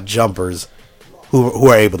odd jumpers who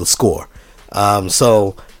are able to score. But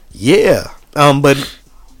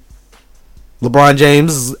LeBron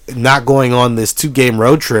James is not going on this 2-game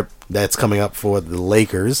road trip that's coming up for the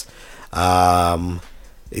Lakers.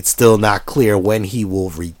 It's still not clear when he will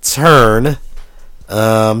return.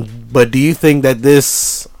 But do you think that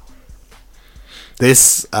this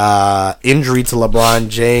injury to LeBron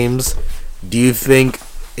James, do you think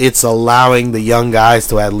it's allowing the young guys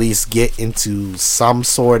to at least get into some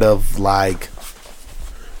sort of like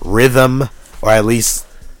rhythm, or at least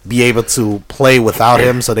be able to play without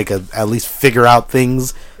him so they could at least figure out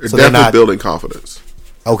things? So they're definitely building confidence.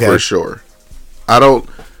 Okay. For sure.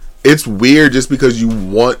 It's weird just because you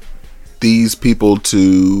want these people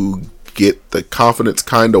to get the confidence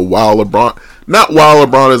kind of while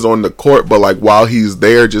LeBron is on the court, but like while he's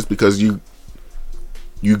there, just because you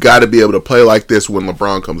got to be able to play like this when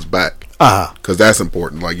LeBron comes back. Because that's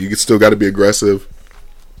important. Like you still got to be aggressive.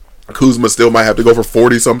 Kuzma still might have to go for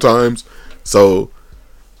 40 sometimes. So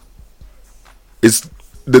it's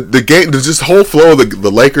the game. There's just whole flow of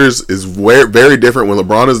the Lakers is very different when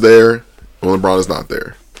LeBron is there when LeBron is not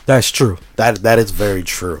there. That's true. That is very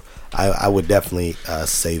true. I would definitely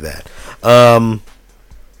say that. Now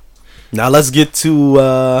let's get to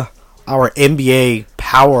our NBA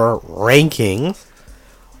power ranking,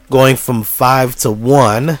 going from 5 to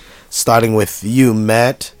 1, starting with you,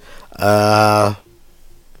 Matt.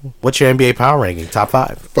 What's your NBA power ranking? Top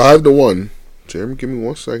 5? 5 to 1. Jeremy, give me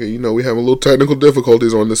 1 second. You know we have a little technical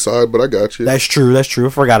difficulties on this side, but I got you. That's true. I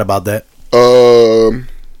forgot about that.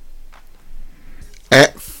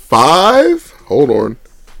 At 5? Hold on.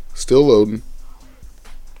 Still loading.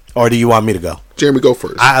 Or do you want me to go? Jeremy, go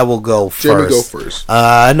first. I will go first. Jeremy, go first.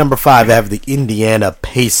 Number 5, I have the Indiana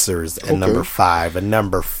Pacers at number 5. And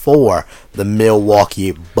number 4, the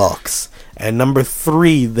Milwaukee Bucks. And number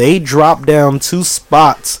 3, they dropped down 2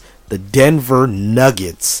 spots, the Denver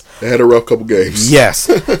Nuggets. They had a rough couple games. Yes.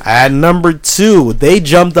 At number 2, they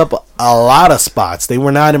jumped up a lot of spots. They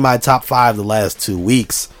were not in my top 5 the last 2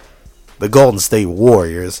 weeks. The Golden State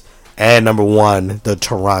Warriors. And number 1, the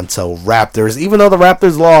Toronto Raptors. Even though the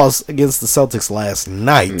Raptors lost against the Celtics last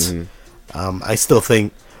night, I still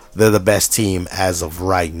think they're the best team as of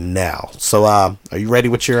right now. So, are you ready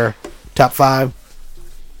with your top 5?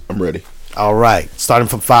 I'm ready. All right. Starting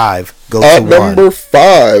from 5, go to 1. At number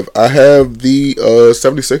 5, I have the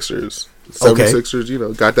 76ers. 76ers, you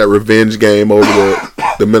know, got that revenge game over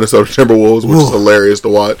the Minnesota Timberwolves, which is hilarious to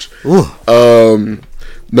watch.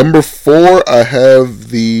 Number 4, I have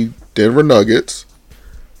the Denver Nuggets.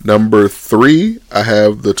 Number 3, I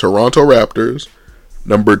have the Toronto Raptors.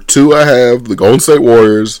 Number 2, I have the Golden State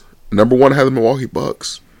Warriors. Number 1, I have the Milwaukee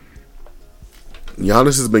Bucks.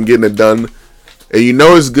 Giannis has been getting it done. And you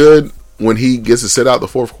know it's good when he gets to sit out the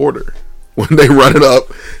fourth quarter. When they run it up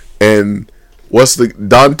and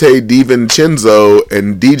Dante DiVincenzo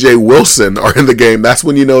and DJ Wilson are in the game, that's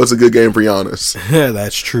when you know it's a good game for Giannis.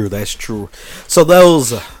 That's true. So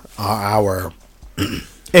those are our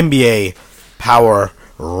NBA power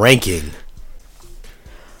ranking.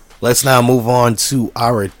 Let's now move on to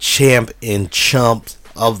our champ and chump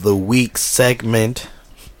of the week segment.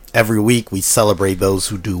 Every week we celebrate those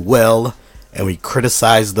who do well and we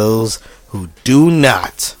criticize those who do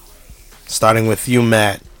not. Starting with you,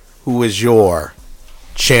 Matt, who is your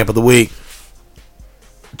champ of the week?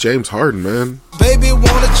 James Harden, man. Baby want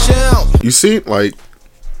a champ. You see, like,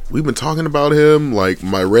 we've been talking about him. Like,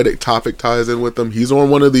 my Reddit topic ties in with him. He's on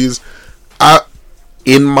one of these.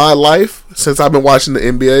 In my life, since I've been watching the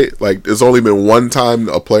NBA, like, there's only been one time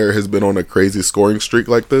a player has been on a crazy scoring streak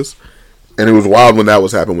like this. And it was wild when that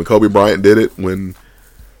was happening. When Kobe Bryant did it, when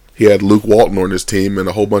he had Luke Walton on his team and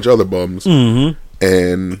a whole bunch of other bums.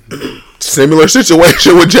 And similar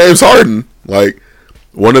situation with James Harden. Like,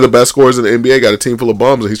 one of the best scorers in the NBA got a team full of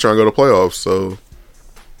bums and he's trying to go to playoffs. So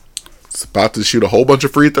it's about to shoot a whole bunch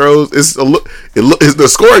of free throws. The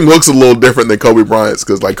scoring looks a little different than Kobe Bryant's,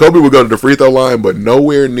 because like Kobe would go to the free throw line, but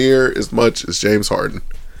nowhere near as much as James Harden.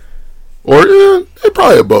 Or they're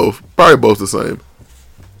probably both the same.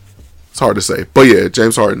 It's hard to say, but yeah,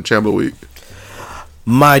 James Harden, champ of the week.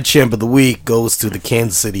 My champ of the week goes to the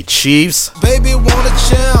Kansas City Chiefs. Baby want a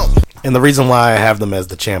champ. And the reason why I have them as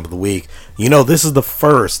the champ of the week, you know, this is the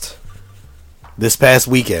first, this past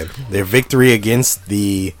weekend, their victory against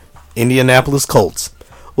the Indianapolis Colts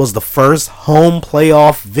was the first home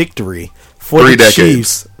playoff victory for the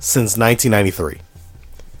Chiefs since 1993,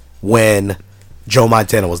 when Joe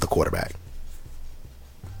Montana was the quarterback.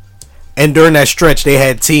 And during that stretch, they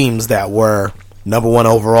had teams that were number 1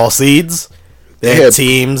 overall seeds. They had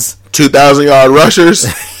teams 2,000-yard rushers,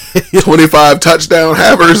 25 touchdown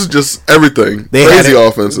havers, just everything. Crazy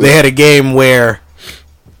offenses. They had a game where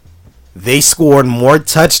they scored more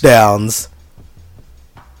touchdowns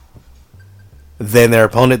than their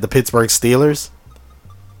opponent, the Pittsburgh Steelers.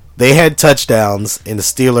 They had touchdowns, and the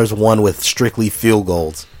Steelers won with strictly field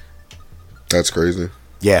goals. That's crazy.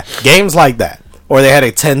 Yeah, games like that. Or they had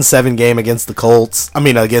a 10-7 game against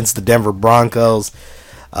against the Denver Broncos.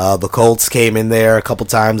 The Colts came in there a couple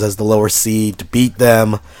times as the lower seed to beat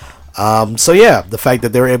them. So yeah, the fact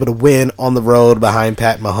that they were able to win on the road behind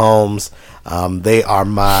Pat Mahomes, they are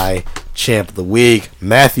my champ of the week.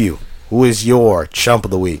 Matthew, who is your chump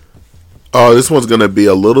of the week? Oh, this one's going to be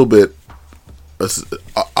a little bit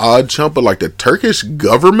odd chump, but like the Turkish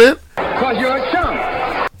government. Cause you're a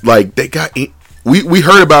chump. Like they got, we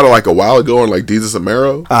heard about it like a while ago on like Jesus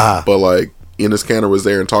Amaro, but like Enes Kanter was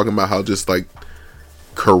there and talking about how just like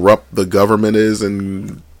corrupt the government is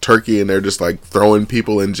in Turkey, and they're just like throwing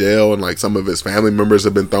people in jail, and like some of his family members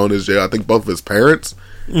have been thrown in jail. I think both of his parents.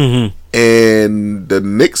 And the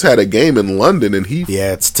Knicks had a game in London, and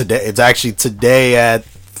it's today. It's actually today at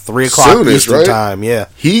 3:00 Eastern time. Yeah,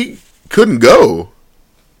 he couldn't go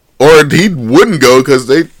Or he wouldn't go because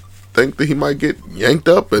they think that he might get yanked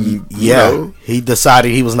up. And he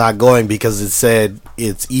decided he was not going because it said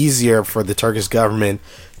it's easier for the Turkish government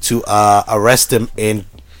to arrest him in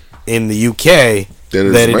the UK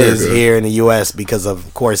than it is here in the US because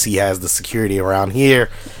of course he has the security around here.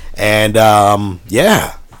 And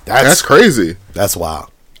that's crazy. That's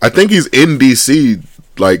wild. I think he's in DC.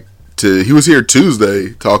 He was here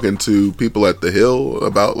Tuesday talking to people at the Hill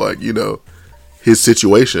about his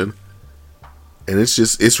situation, and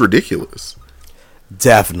it's ridiculous.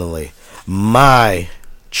 Definitely. My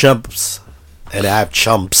chumps, and I have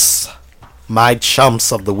chumps. My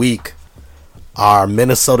chumps of the week are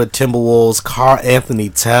Minnesota Timberwolves, Karl Anthony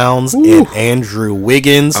Towns, and Andrew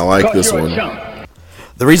Wiggins. I like this one.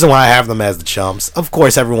 The reason why I have them as the chumps, of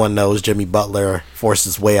course, everyone knows Jimmy Butler forced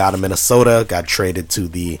his way out of Minnesota, got traded to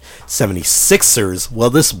the 76ers.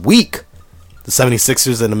 Well, this week, the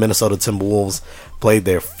 76ers and the Minnesota Timberwolves played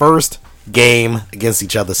their first game against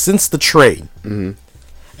each other since the trade. Mm-hmm.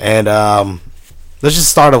 And let's just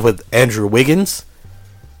start off with Andrew Wiggins.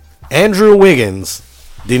 Andrew Wiggins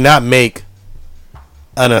did not make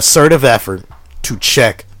an assertive effort to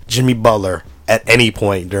check Jimmy Butler at any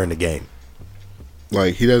point during the game.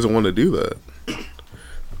 He doesn't want to do that.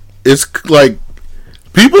 It's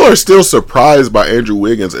people are still surprised by Andrew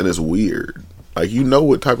Wiggins, and it's weird.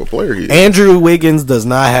 What type of player he is. Andrew Wiggins does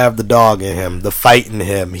not have the dog in him, the fight in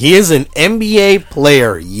him. He is an NBA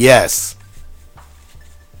player, yes.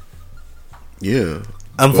 Yeah.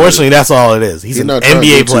 Unfortunately, that's all it is. He's an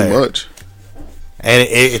NBA player. Too much. And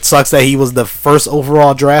it sucks that he was the first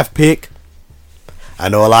overall draft pick. I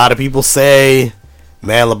know a lot of people say,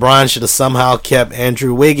 man, LeBron should have somehow kept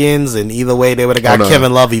Andrew Wiggins, and either way, they would have got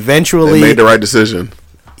Kevin Love eventually. They made the right decision.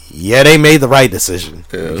 Yeah, they made the right decision.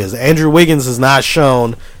 Yeah. Because Andrew Wiggins has not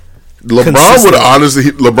shown. LeBron would honestly.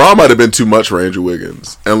 LeBron might have been too much for Andrew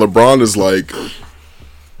Wiggins, and LeBron is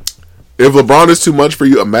if LeBron is too much for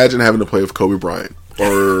you, imagine having to play with Kobe Bryant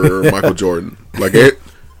or Michael Jordan.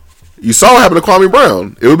 You saw what happened to Kwame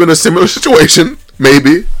Brown. It would have been a similar situation,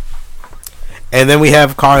 maybe. And then we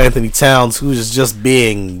have Karl Anthony Towns, who is just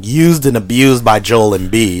being used and abused by Joel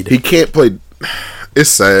Embiid. He can't play. It's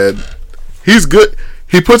sad. He's good.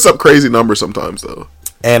 He puts up crazy numbers sometimes, though.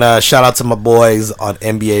 And shout out to my boys on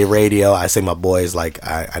NBA Radio. I say my boys like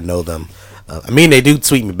I know them. They do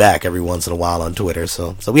tweet me back every once in a while on Twitter,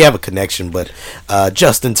 so we have a connection. But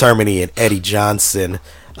Justin Termini and Eddie Johnson,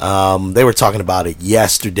 they were talking about it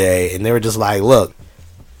yesterday, and they were just like, look,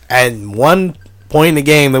 at one point in the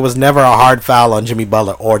game, there was never a hard foul on Jimmy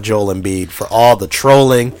Butler or Joel Embiid for all the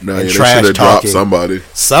trolling and trash talking.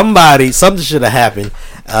 Something should have happened.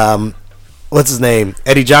 What's his name?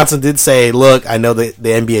 Eddie Johnson did say, look, I know that the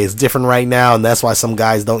NBA is different right now, and that's why some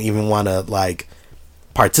guys don't even want to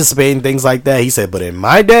participate in things like that. He said, but in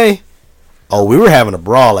my day, we were having a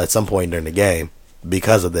brawl at some point during the game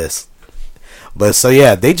because of this. But so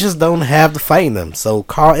yeah, they just don't have the fight in them. So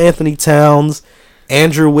Karl Anthony Towns,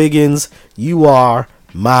 Andrew Wiggins, you are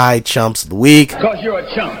my chumps of the week. Because you're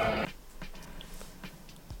a chump.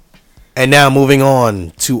 And now moving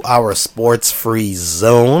on to our sports free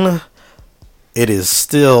zone. It is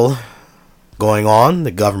still going on.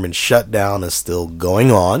 The government shutdown is still going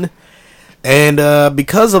on. And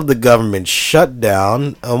because of the government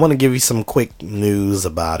shutdown, I want to give you some quick news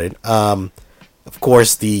about it. Of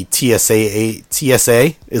course, the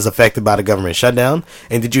TSA is affected by the government shutdown.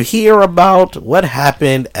 And did you hear about what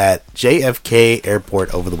happened at JFK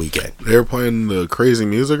Airport over the weekend? They were playing the crazy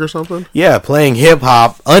music or something? Yeah, playing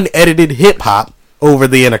hip-hop, unedited hip-hop over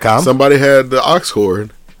the intercom. Somebody had the aux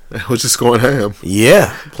cord. It was just going ham.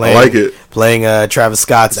 Yeah. I like it. Playing Travis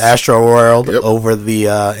Scott's Astroworld over the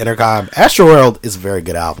intercom. Astroworld is a very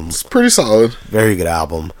good album. It's pretty solid. Very good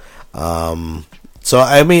album. And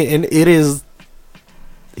it is...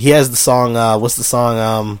 He has the song, what's the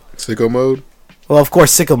song? Sicko Mode? Well, of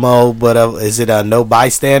course, Sicko Mode, but is it No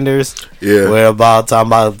Bystanders? Yeah. We're talking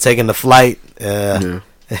about taking the flight.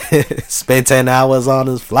 Spent 10 hours on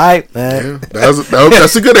his flight, man. Yeah,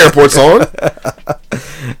 that's a good airport song.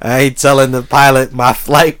 I ain't telling the pilot my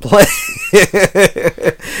flight plan.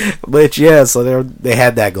 But yeah, so they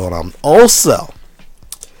had that going on. Also,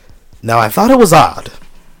 now I thought it was odd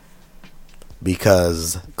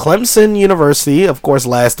because Clemson University, of course,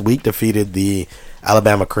 last week defeated the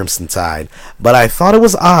Alabama Crimson Tide. But I thought it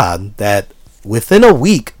was odd that within a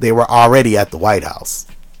week they were already at the White House.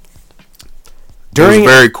 It was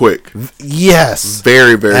very quick. Yes.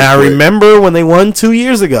 Very, very quick. I remember when they won 2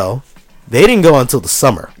 years ago, they didn't go until the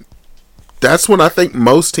summer. That's when I think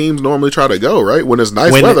most teams normally try to go, right? When it's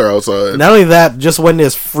nice weather outside. Not only that, just when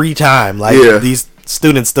there's free time. These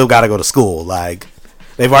students still got to go to school.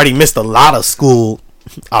 They've already missed a lot of school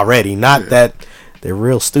already. Not that they're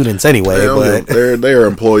real students anyway, but they're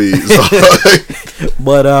employees.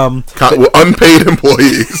 But unpaid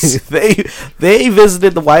employees. they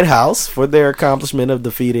visited the White House for their accomplishment of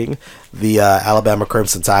defeating the Alabama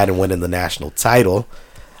Crimson Tide and winning the national title.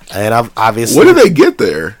 And obviously, when did they get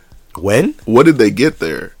there? When? What did they get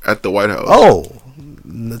there at the White House? Oh,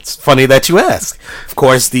 it's funny that you ask. Of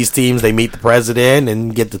course, these teams, they meet the president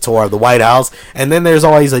and get the tour of the White House, and then there's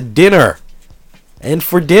always a dinner. And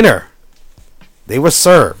for dinner, they were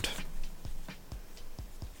served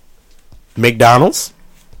McDonald's.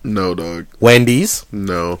 No, dog. Wendy's.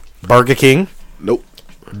 No. Burger King. Nope.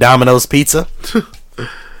 Domino's Pizza.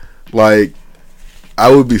 Like,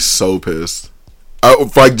 I would be so pissed.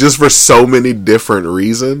 Like, just for so many different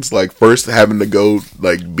reasons. Like, first having to go,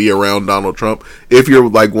 like, be around Donald Trump. If you're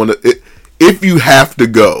like if you have to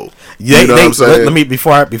go, you know what I'm saying. Let me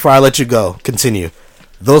before I let you go, continue.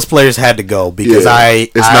 Those players had to go because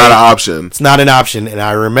it's not an option. It's not an option, and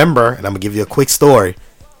I remember, and I'm gonna give you a quick story.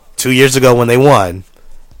 2 years ago when they won,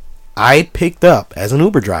 I picked up as an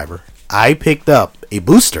Uber driver. I picked up a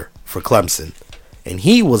booster for Clemson, and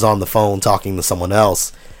he was on the phone talking to someone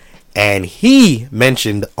else. And he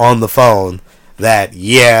mentioned on the phone that,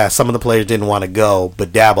 some of the players didn't want to go,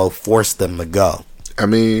 but Dabo forced them to go. I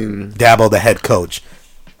mean... Dabo, the head coach.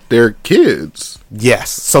 They're kids. Yes.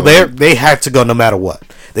 So they had to go no matter what.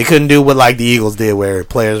 They couldn't do what, like, the Eagles did, where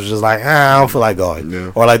players were just like, I don't feel like going.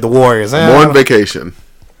 Yeah. Or like the Warriors. More on vacation.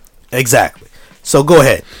 Exactly. So go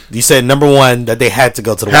ahead. You said, number one, that they had to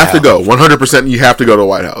go to the White House. Have to go. 100% you have to go to the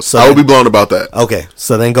White House. So I would be blown about that. Okay.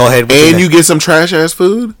 So then go ahead. And you get some trash-ass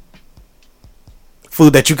food?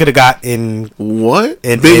 Food that you could have got in what?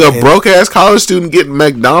 Being a broke ass college student getting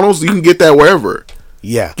McDonald's, you can get that wherever.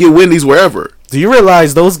 Yeah, get Wendy's wherever. Do you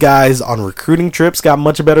realize those guys on recruiting trips got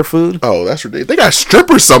much better food? Oh, that's ridiculous. They got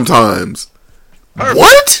strippers sometimes. Perfect.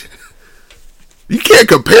 What? You can't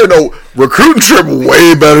compare no recruiting trip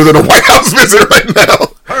way better than a White House visit right now.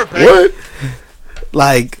 Perfect. What?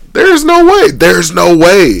 Like, there's no way. There's no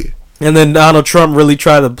way. And then Donald Trump really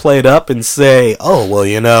tried to play it up and say, "Oh,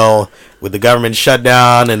 well, with the government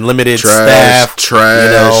shutdown and limited staff,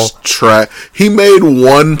 trash. He made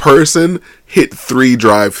one person hit 3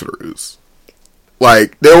 drive-thrus.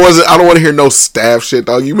 Like, there wasn't. I don't want to hear no staff shit,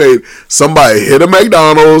 dog. You made somebody hit a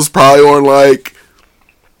McDonald's, probably on like,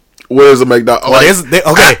 where's a McDonald's? Like,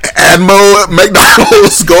 okay, Admo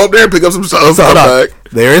McDonald's. Go up there and pick up some stuff. Come back.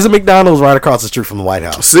 There is a McDonald's right across the street from the White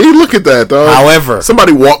House. See, look at that, dog. However,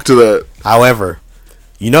 somebody walked to that. However,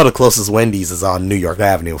 the closest Wendy's is on New York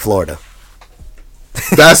Avenue in Florida.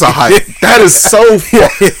 That's a hike. That is so far.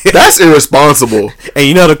 That's irresponsible.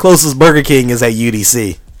 And the closest Burger King is at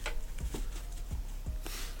UDC.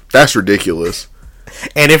 That's ridiculous.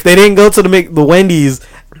 And if they didn't go to the Wendy's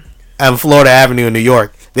on Florida Avenue in New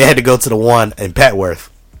York, they had to go to the one in Petworth.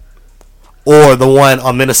 Or the one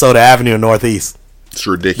on Minnesota Avenue in Northeast. It's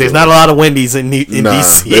ridiculous. There's not a lot of Wendy's in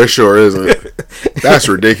DC. There sure isn't. That's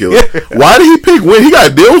ridiculous. Why did he pick Wendy's? He got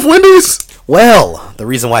to deal with Wendy's? Well, the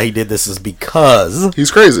reason why he did this is because...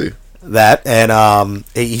 he's crazy. That, and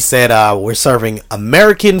he said, we're serving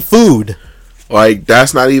American food. Like,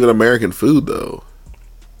 that's not even American food, though.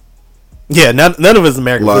 Yeah, none of it is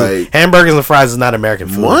American food. Hamburgers and fries is not American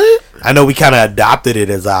food. What? I know we kind of adopted it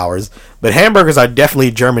as ours, but hamburgers are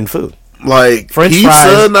definitely German food. Like, French pizza,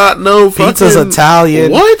 fries, not no fucking... Pizza's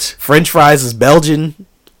Italian. What? French fries is Belgian.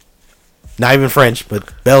 Not even French,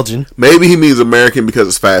 but Belgian. Maybe he means American because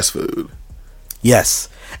it's fast food. Yes.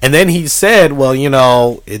 And then he said, well,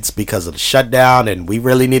 it's because of the shutdown, and we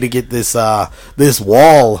really need to get this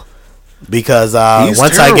wall, because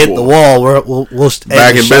once terrible. I get the wall, we'll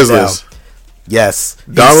back in business. Down. Yes.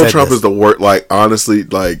 Donald Trump is the worst. Like, honestly,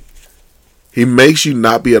 like, he makes you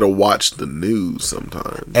not be able to watch the news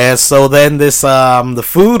sometimes. And so then this, the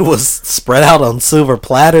food was spread out on silver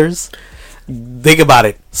platters. Think about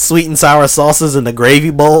it. Sweet and sour sauces in the gravy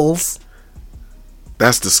bowls.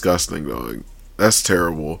 That's disgusting, dog. That's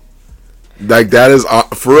terrible. Like, that is,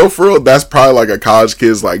 for real, that's probably like a college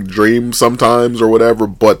kid's, like, dream sometimes or whatever,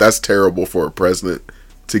 but that's terrible for a president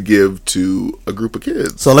to give to a group of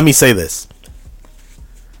kids. So let me say this.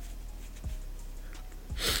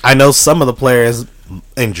 I know some of the players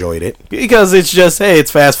enjoyed it because it's just, hey,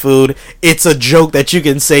 it's fast food. It's a joke that you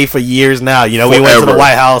can say for years now. We went to the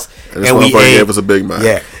White House and we ate. Gave us a Big Mac.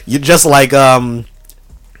 Yeah, you just like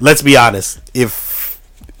let's be honest.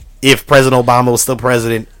 If President Obama was still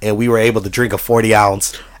president and we were able to drink a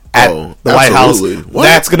 40-ounce at the White House,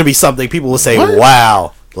 that's going to be something people will say. What?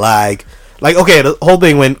 Wow, like Like, okay, the whole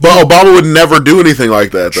thing when... But Obama would never do anything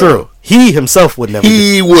like that, though. True. He himself would never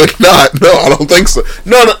He would not. No, I don't think so.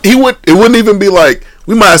 No, he would. It wouldn't even be like,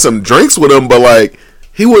 we might have some drinks with him, but like,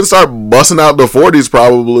 he wouldn't start busting out the 40s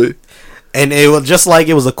probably. And it was just like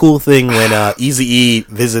it was a cool thing when Eazy-E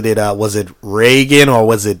visited, was it Reagan or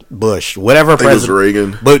was it Bush? Whatever president. I think it was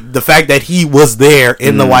Reagan. But the fact that he was there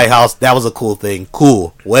in the White House, that was a cool thing.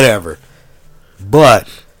 Cool. Whatever. But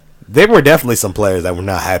there were definitely some players that were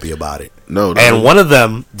not happy about it. No. And one of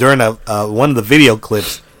them, during one of the video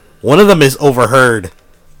clips, one of them is overheard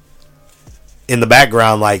in the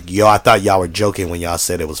background like, yo, I thought y'all were joking when y'all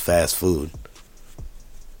said it was fast food.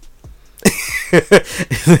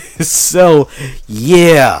 So,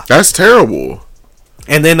 yeah. That's terrible.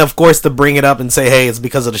 And then, of course, to bring it up and say, hey, it's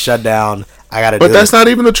because of the shutdown, I gotta do it. But that's not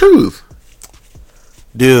even the truth.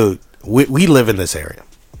 Dude, we live in this area.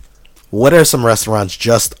 What are some restaurants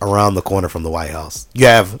just around the corner from the White House? You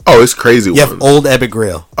have... Oh, it's crazy. You have Old Ebbitt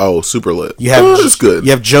Grill. Oh, super lit. You have... it's good.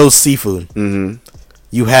 You have Joe's Seafood. Mm-hmm.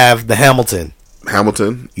 You have the Hamilton.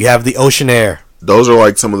 You have the Ocean Air. Those are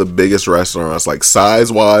like some of the biggest restaurants, like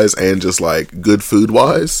size-wise and just like good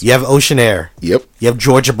food-wise. You have Ocean Air. Yep. You have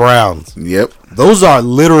Georgia Brown's. Yep. Those are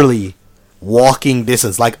literally walking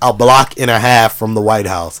distance, like a block and a half from the White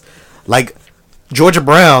House. Like, Georgia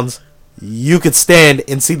Brown's, you could stand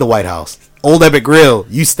and see the White House. Old Ebbitt Grill,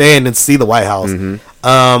 you stand and see the White House.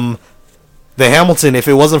 Mm-hmm. The Hamilton, if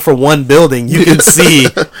it wasn't for one building, you could see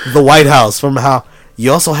the White House from how...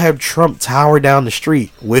 You also have Trump Tower down the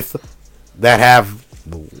street with that have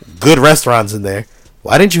good restaurants in there.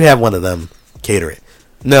 Why didn't you have one of them cater it?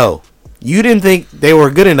 No, you didn't think they were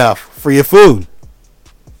good enough for your food.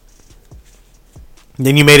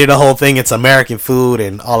 Then you made it a whole thing. It's American food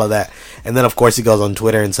and all of that. And then, of course, he goes on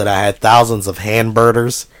Twitter and said, I had thousands of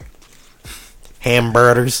hamburgers.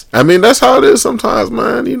 I mean, that's how it is sometimes,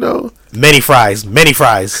 man, you know. Many fries.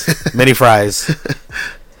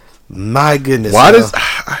 My goodness. Why does...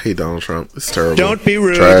 I hate Donald Trump. It's terrible. Don't be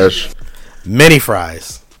rude. Trash. Many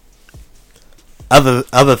fries.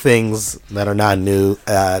 Other things that are not new,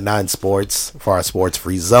 not in sports, for our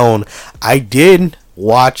sports-free zone. I did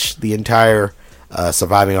watch the entire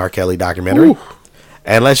Surviving R. Kelly documentary. Ooh.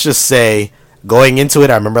 And let's just say, going into it,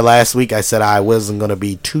 I remember last week I said I wasn't going to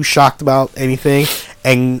be too shocked about anything.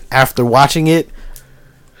 And after watching it,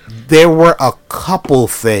 there were a couple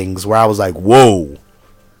things where I was like, whoa.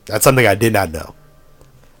 That's something I did not know.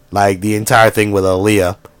 Like the entire thing with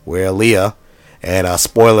Aaliyah, where Aaliyah, and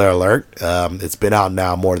spoiler alert, it's been out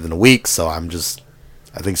now more than a week, so I think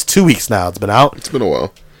it's 2 weeks now it's been out. It's been a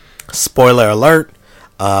while. Spoiler alert,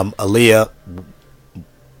 Aaliyah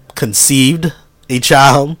conceived a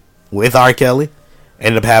child with R. Kelly,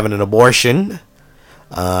 ended up having an abortion.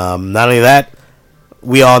 Not only that,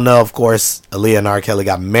 we all know, of course, Aaliyah and R. Kelly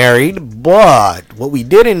got married, but what we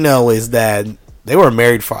didn't know is that they were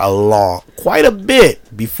married for quite a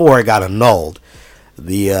bit before it got annulled.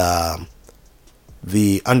 The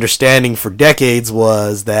understanding for decades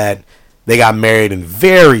was that they got married and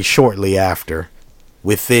very shortly after,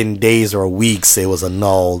 within days or weeks, it was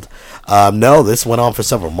annulled. No, this went on for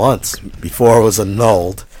several months before it was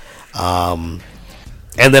annulled. And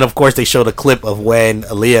then, of course, they showed a clip of when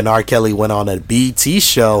Aaliyah and R. Kelly went on a BET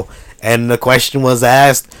show, and the question was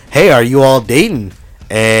asked, hey, are you all dating?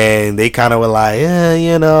 And they kind of were like,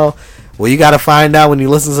 you know, well, you got to find out when you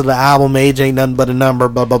listen to the album, age ain't nothing but a number,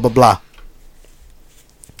 blah, blah, blah, blah.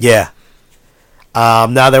 Yeah.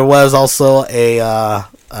 Now, there was also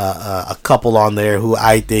a couple on there who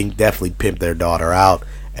I think definitely pimped their daughter out,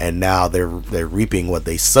 and now they're reaping what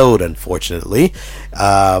they sowed, unfortunately.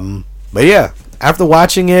 But yeah, after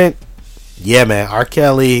watching it, yeah, man, R.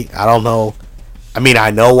 Kelly, I don't know. I mean,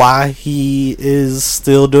 I know why he is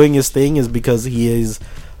still doing his thing is because he is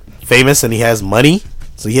famous and he has money.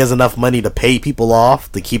 So he has enough money to pay people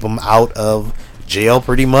off to keep them out of jail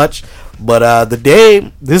pretty much. But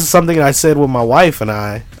this is something I said with my wife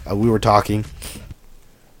and we were talking.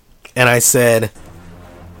 And I said,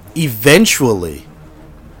 eventually,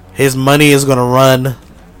 his money is going to run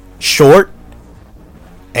short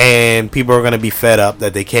and people are going to be fed up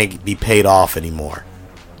that they can't be paid off anymore.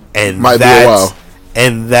 And might be a while.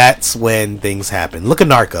 And that's when things happen. Look at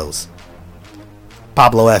Narcos.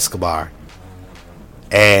 Pablo Escobar.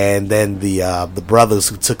 And then the brothers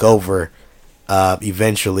who took over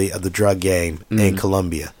eventually of the drug game in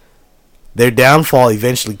Colombia. Their downfall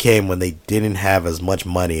eventually came when they didn't have as much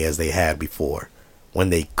money as they had before.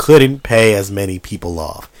 When they couldn't pay as many people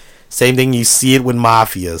off. Same thing, you see it with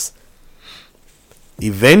mafias.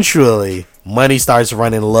 Eventually, money starts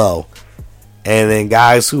running low. and then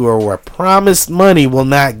guys who were promised money will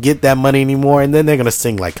not get that money anymore, and then they're gonna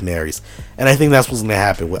sing like canaries. And I think that's what's gonna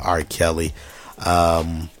happen with R. Kelly.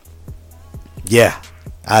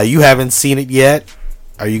 You haven't seen it yet.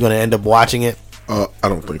 Are you gonna end up watching it? I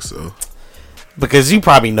don't think so. Because you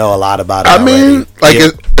probably know a lot about it. I already. mean, like,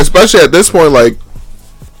 especially at this point, like,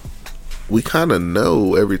 we kind of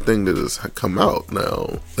know everything that has come out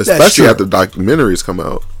now, especially after documentaries come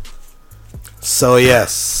out. So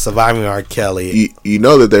yes, Surviving R. Kelly. You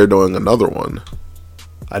know that they're doing another one.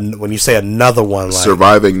 When you say another one, like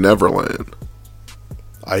Surviving Neverland.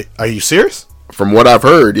 Are you serious? From what I've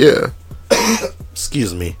heard, yeah.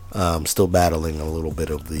 Excuse me. I'm still battling a little bit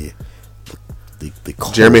of the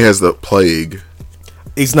cold. Jeremy has the plague.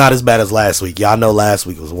 He's not as bad as last week. Y'all know last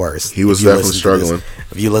week was worse. He was definitely struggling.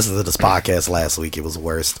 If you listened to this podcast last week, it was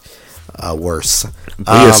worse. Worse.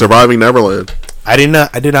 Surviving Neverland. I did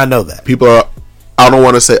not know that. People are, I don't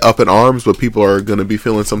want to say up in arms, but people are going to be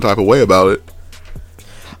feeling some type of way about it.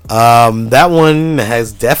 That one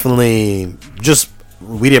has definitely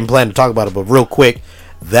we didn't plan to talk about it, but real quick,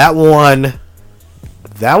 that one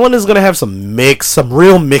is going to have some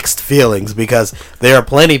real mixed feelings, because there are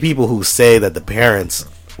plenty of people who say that the parents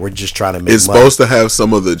were just trying to make money. It's supposed to have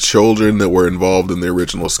some of the children that were involved in the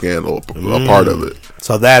original scandal a part of it.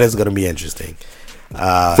 So that is going to be interesting.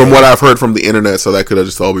 From what I've heard from the internet, so that could have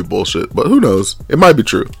just all be bullshit. But who knows? It might be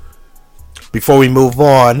true. Before we move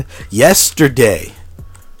on, yesterday,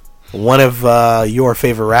 one of your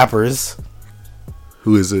favorite rappers...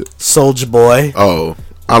 Who is it? Soulja Boy. Oh,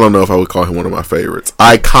 I don't know if I would call him one of my favorites.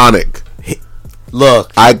 Iconic.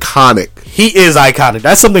 Iconic. He is iconic.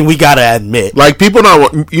 That's something we gotta admit. Like,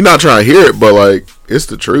 you're not trying to hear it, but like, it's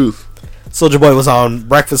the truth. Soulja Boy was on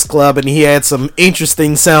Breakfast Club, and he had some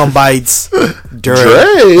interesting sound bites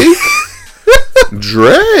during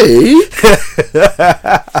Drake.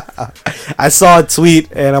 I saw a tweet,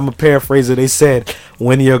 and I'm gonna paraphrase it. They said,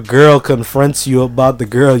 when your girl confronts you about the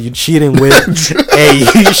girl you cheating with, hey,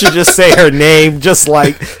 you should just say her name, just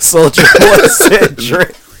like Soulja Boy said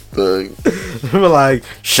Drake. We're like,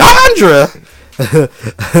 Chandra,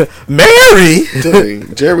 Mary.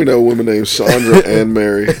 Dang, Jeremy know women named Chandra and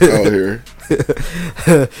Mary out here.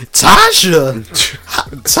 Tasha.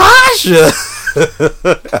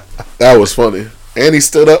 That was funny. And he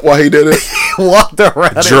stood up while he did it. He walked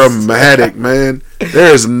around. Dramatic, man.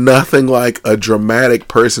 There is nothing like a dramatic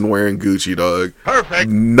person wearing Gucci, dog. Perfect.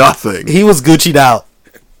 Nothing. He was Gucci'd out.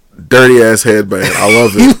 Dirty ass headband. I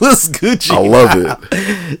love it. He was Gucci. I love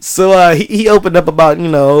it. So he opened up about,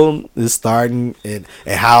 his starting and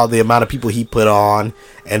how the amount of people he put on.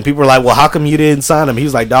 And people were like, well, how come you didn't sign him? He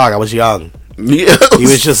was like, dog, I was young. Yeah, he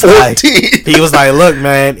was just 14. Like, he was like, look,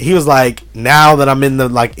 man, he was like, now that I'm in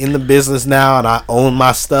the business now and I own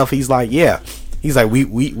my stuff, he's like, yeah. He's like,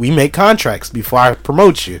 we make contracts before I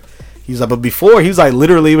promote you. He's like, but before, he was like,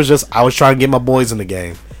 literally, it was just, I was trying to get my boys in the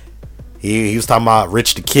game. He was talking about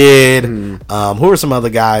Rich the Kid. Who were some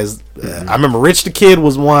other guys? I remember Rich the Kid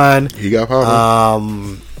was one. He got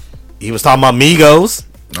popular. He was talking about Migos.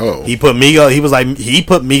 Oh, he put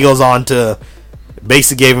Migos on to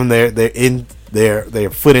basically gave them their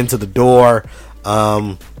foot into the door.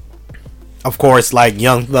 Of course, like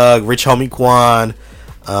Young Thug, Rich Homie Quan,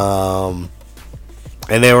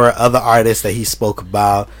 and there were other artists that he spoke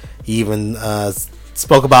about. He even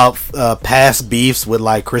spoke about past beefs with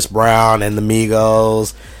like Chris Brown and the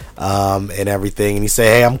Migos and everything. And he said,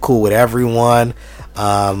 hey, I'm cool with everyone.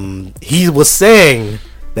 He was saying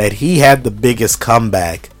that he had the biggest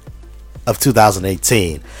comeback of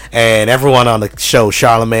 2018, and everyone on the show,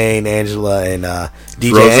 Charlamagne, Angela, and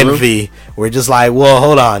DJ Envy, were just like, well,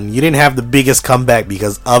 hold on, you didn't have the biggest comeback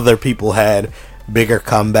because other people had bigger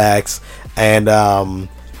comebacks. And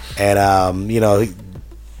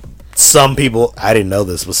some people, I didn't know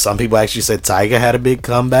this, but some people actually said Tyga had a big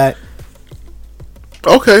comeback.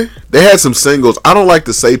 Okay, they had some singles. I don't like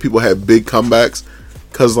to say people had big comebacks,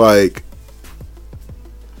 because like,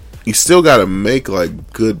 you still gotta make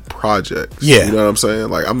like good projects. Yeah, you know what I'm saying?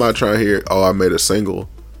 Like, I'm not trying to hear, oh, I made a single.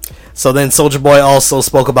 So then Soulja Boy also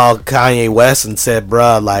spoke about Kanye West and said,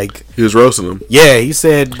 bruh, like, he was roasting him. Yeah, he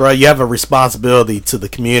said, bruh, you have a responsibility to the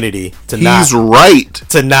community to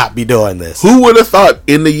not be doing this. Who would have thought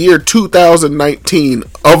in the year 2019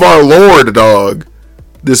 of our Lord, dog,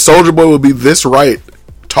 this Soulja Boy would be this right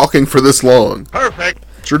talking for this long? Perfect.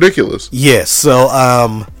 It's ridiculous. Yes,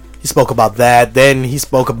 so he spoke about that. Then he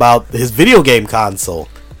spoke about his video game console,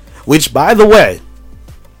 which, by the way,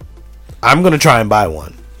 I'm gonna try and buy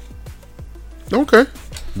one. Okay.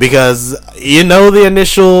 Because the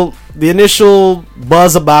initial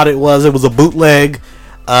buzz about it was a bootleg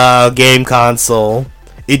game console.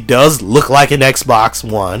 It does look like an Xbox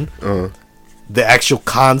One, the actual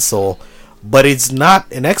console, but it's not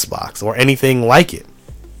an Xbox or anything like it.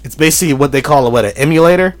 It's basically what they call an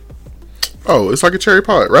emulator. Oh, it's like a cherry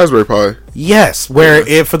pie, Raspberry Pi. Yes,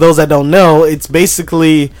 where for those that don't know, it's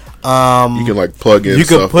basically you can like plug in. You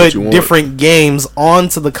can stuff put that you want. different games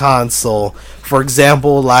onto the console. For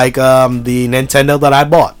example, like the Nintendo that I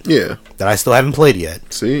bought. Yeah, that I still haven't played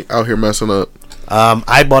yet. See, out here messing up.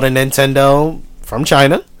 I bought a Nintendo from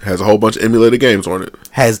China. Has a whole bunch of emulated games on it.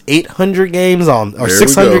 Has 800 games on, or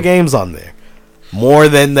 600 games on there. More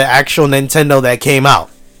than the actual Nintendo that came out.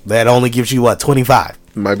 That only gives you, 25?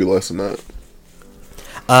 Might be less than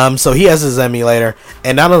that. So he has his emulator.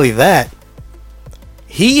 And not only that,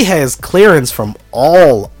 he has clearance from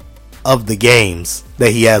all of the games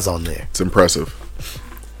that he has on there. It's impressive.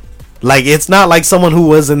 Like, it's not like someone who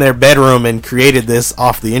was in their bedroom and created this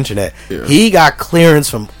off the internet. Yeah. He got clearance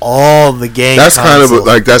from all the games.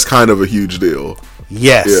 That's kind of a huge deal.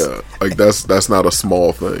 Yes. Yeah. Like that's not a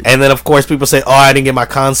small thing. And then of course people say, "Oh, I didn't get my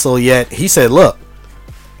console yet." He said, "Look,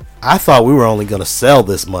 I thought we were only going to sell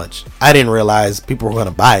this much. I didn't realize people were going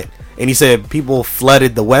to buy it." And he said people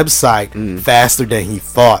flooded the website faster than he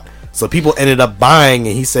thought. So people ended up buying,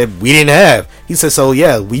 and he said we didn't have. He said, "So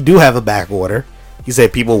yeah, we do have a back order." He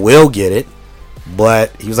said people will get it,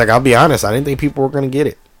 but he was like, "I'll be honest, I didn't think people were going to get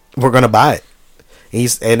it. We're going to buy it."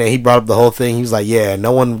 And then he brought up the whole thing. He was like, "Yeah,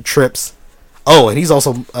 no one trips." Oh, and he's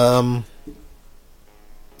also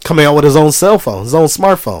coming out with his own cell phone, his own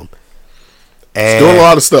smartphone. And he's doing a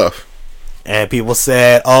lot of stuff. And people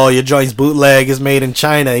said, "Oh, your joint's bootleg is made in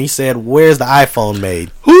China." And he said, "Where's the iPhone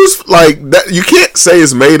made?" Who's like that? You can't say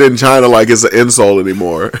it's made in China like it's an insult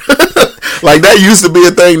anymore. Like that used to be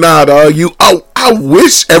a thing. Nah, dog. I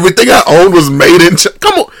wish everything I owned was made in China.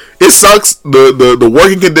 Come on, it sucks. The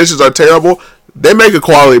working conditions are terrible. They make a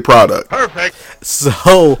quality product. Perfect.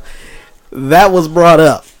 So that was brought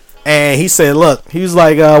up, and he said, "Look," he was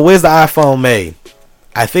like, "Where's the iPhone made?"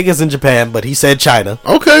 I think it's in Japan, but he said China.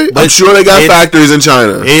 Okay, I'm sure they got factories in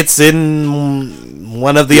China. It's in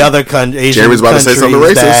one of the other Asian Jeremy's about to say something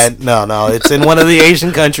racist. No, it's in one of the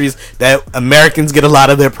Asian countries that Americans get a lot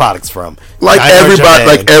of their products from. Like China, everybody, Japan.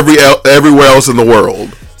 like everywhere else in the world.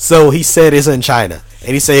 So he said it's in China,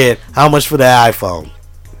 and he said, "How much for the iPhone?"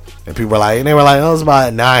 And people were like, "Oh, it's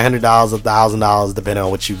about $900, $1,000, depending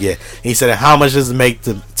on what you get." And he said, "How much does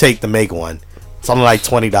it take to make one?" Something like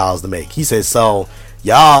 $20 to make. He said, "So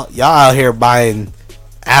y'all out here buying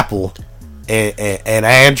Apple and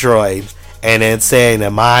Android, and then saying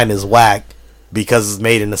that mine is whack because it's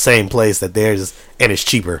made in the same place that theirs, and it's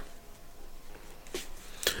cheaper."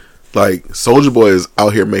 Like, Souljah Boy is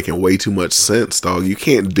out here making way too much sense, dog. You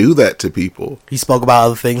can't do that to people. He spoke about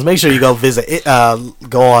other things. Make sure you go visit it.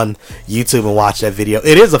 Go on YouTube and watch that video.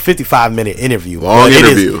 It is a 55-minute interview. Long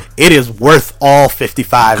interview. It is worth all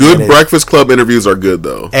 55 good minutes. Breakfast Club interviews are good,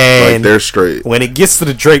 though. And like, they're straight. When it gets to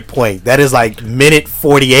the Drake point, that is like minute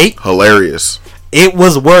 48. Hilarious. It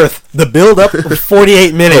was worth the build up of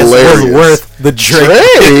 48 minutes. Was worth the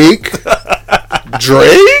Drake.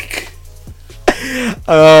 Drake?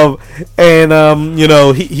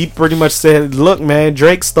 He pretty much said, "Look, man,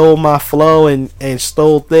 Drake stole my flow and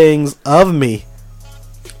stole things of me."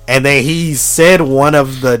 And then he said one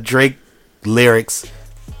of the Drake lyrics,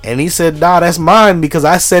 and he said, "Nah, that's mine because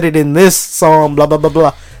I said it in this song, blah blah blah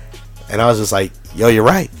blah." And I was just like, "Yo, you're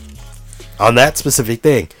right on that specific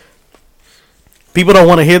thing." People don't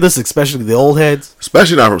want to hear this, especially the old heads.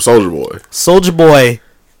 Especially not from Souljah Boy. Souljah Boy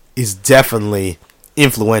is definitely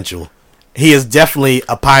influential. He is definitely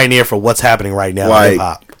a pioneer for what's happening right now in hip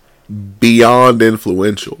hop. Beyond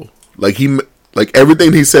influential. Like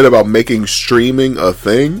everything he said about making streaming a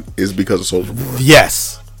thing is because of Souljah Boy.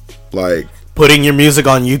 Yes. Like putting your music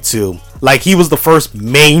on YouTube. Like he was the first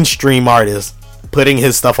mainstream artist putting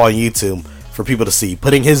his stuff on YouTube for people to see.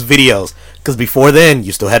 Putting his videos. Because before then,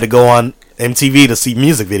 you still had to go on MTV to see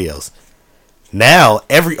music videos. Now,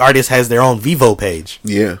 every artist has their own Vivo page.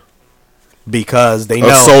 Yeah. Because they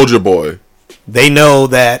know Souljah Boy. They know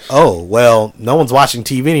that, oh, well, no one's watching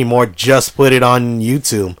TV anymore. Just put it on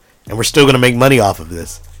YouTube, and we're still going to make money off of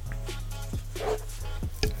this.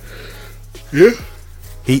 Yeah.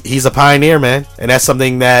 He's a pioneer, man, and that's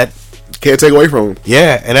something that can't take away from him.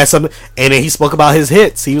 Yeah, and that's something. And then he spoke about his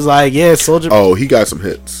hits. He was like, "Yeah, Souljah." Oh, he got some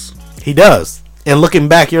hits. He does. And looking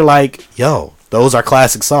back, you're like, "Yo, those are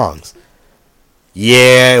classic songs."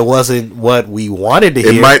 Yeah, it wasn't what we wanted to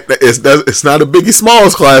hear. It's not a Biggie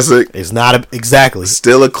Smalls classic. It's not exactly.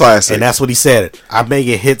 Still a classic. And that's what he said. I'm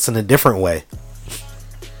making hits in a different way.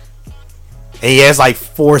 And he has like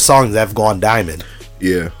 4 songs that have gone diamond.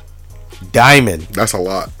 Yeah. Diamond. That's a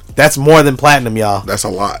lot. That's more than platinum, y'all. That's a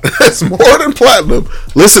lot. That's more than platinum.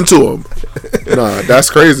 Listen to him. Nah, that's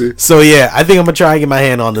crazy. So yeah, I think I'm gonna try and get my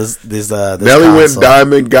hand on this Nelly went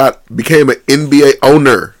diamond, became an NBA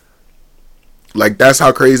owner. Like, that's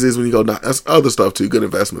how crazy it is when you go. That's other stuff too. Good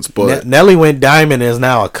investments, but Nelly went diamond and is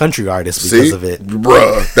now a country artist because of it,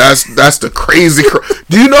 bruh. That's the crazy.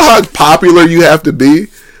 Do you know how popular you have to be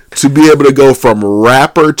able to go from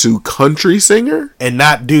rapper to country singer and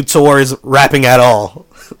not do tours rapping at all?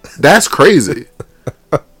 That's crazy.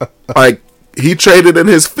 Like, he traded in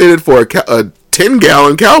his fitted for a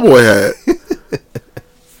 10-gallon cowboy hat.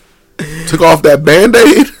 Took off that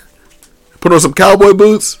Band-Aid, put on some cowboy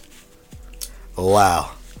boots.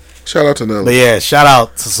 Wow. Shout out to Nelly. But yeah, shout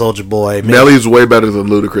out to Souljah Boy. Nelly's way better than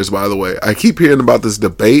Ludacris, by the way. I keep hearing about this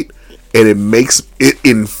debate, and it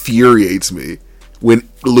infuriates me when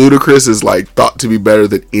Ludacris is like thought to be better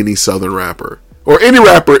than any Southern rapper. Or any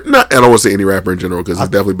rapper. I don't want to say any rapper in general, because he's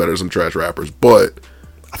definitely better than some trash rappers. But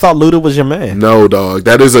I thought Luda was your man. No, dog.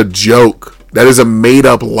 That is a joke. That is a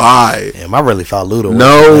made-up lie. Damn, I really thought Luda was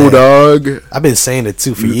No, dog. I've been saying it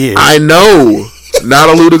too for years. I know. Not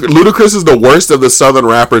a Ludacris. Ludacris is the worst of the Southern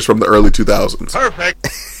rappers from the early 2000s. Perfect.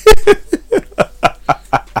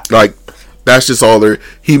 Like, that's just all there.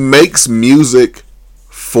 He makes music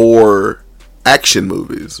for action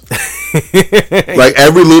movies. Like,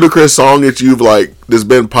 every Ludacris song that's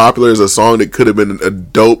been popular is a song that could have been a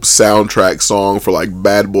dope soundtrack song for like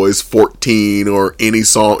Bad Boys 14 or any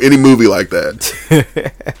movie like that.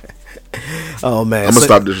 Oh man, I'm gonna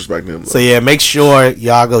stop disrespecting him. So yeah, make sure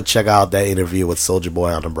y'all go check out that interview with Souljah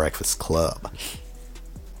Boy on the Breakfast Club.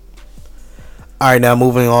 Alright, now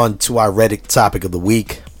moving on to our Reddit topic of the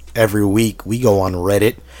week. Every week we go on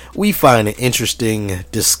Reddit, we find an interesting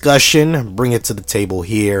discussion, bring it to the table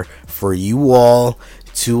here for you all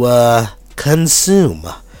to consume.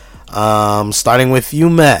 Starting with you,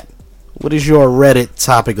 Matt. What is your Reddit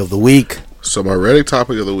topic of the week? So my Reddit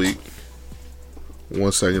topic of the week,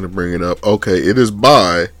 1 second to bring it up. Okay, it is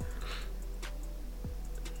by,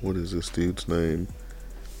 what is this dude's name?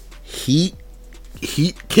 Heat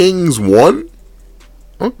Kings 1?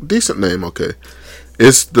 Oh, decent name, okay.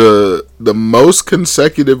 It's the most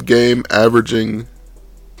consecutive game averaging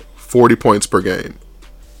 40 points per game.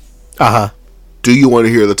 Uh-huh. Do you want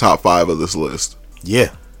to hear the top 5 of this list?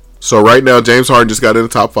 Yeah. So right now, James Harden just got in the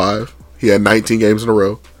top 5. He had 19 games in a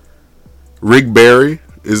row. Rick Barry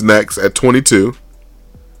is next at 22.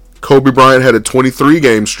 Kobe Bryant had a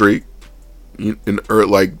 23-game streak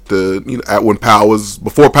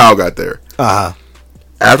before Powell got there. Uh-huh.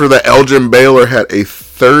 After that, Elgin Baylor had a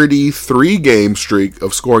 33-game streak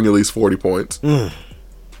of scoring at least 40 points.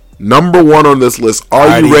 Number 1 on this list.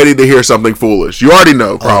 Are you ready to hear something foolish? You already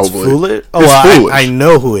know, probably. It's foolish? It's foolish. I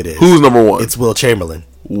know who it is. Who's number 1? It's Will Chamberlain.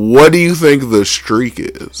 What do you think the streak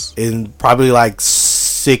is? In probably like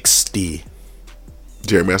 60.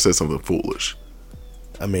 Jeremy, I said something foolish.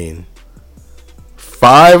 I mean,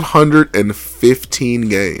 515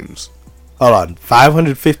 games. Hold on.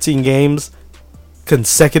 515 games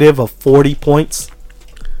consecutive of 40 points?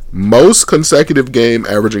 Most consecutive game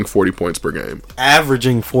averaging 40 points per game.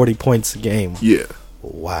 Averaging 40 points a game. Yeah.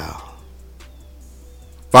 Wow.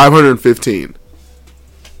 515.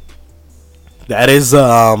 That is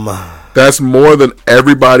That's more than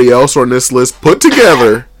everybody else on this list put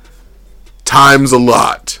together times a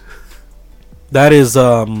lot. That is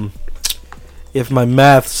if my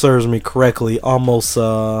math serves me correctly, almost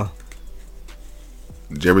Jeremy's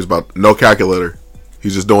about no calculator.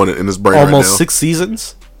 He's just doing it in his brain right now. Almost 6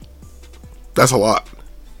 seasons? That's a lot.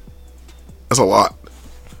 That's a lot.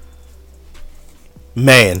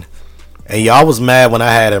 Man. And y'all was mad when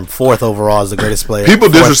I had him 4th overall as the greatest player. People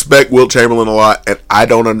disrespect Wilt Chamberlain a lot, and I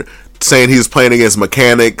don't saying he was playing against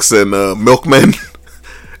mechanics and milkmen.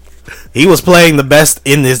 He was playing the best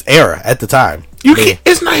in this era at the time.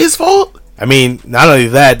 It's not his fault. I mean, not only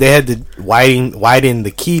that, they had to widen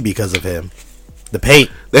the key because of him. The paint.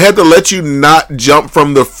 They had to let you not jump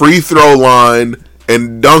from the free throw line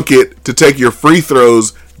and dunk it to take your free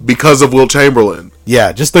throws because of Wilt Chamberlain.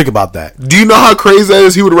 Yeah, just think about that. Do you know how crazy that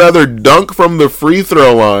is? He would rather dunk from the free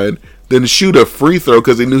throw line than shoot a free throw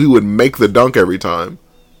because he knew he would make the dunk every time.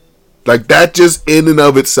 Like, that just in and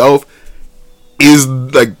of itself is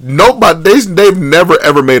like nobody. They've never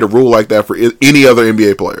ever made a rule like that for any other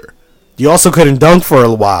NBA player. You also couldn't dunk for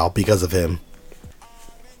a while because of him.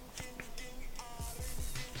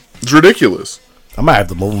 It's ridiculous. I might have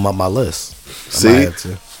to move him up my list. See, I might have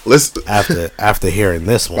to. Let's after hearing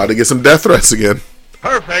this one. About to get some death threats again.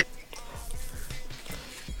 Perfect.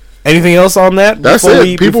 Anything else on that? That's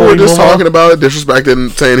it. People were just talking about it, disrespecting,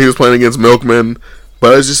 saying he was playing against milkmen.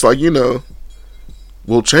 But it's just like,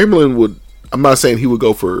 Will Chamberlain would. I'm not saying he would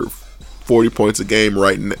go for 40 points a game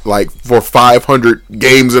like for 500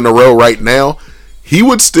 games in a row right now. He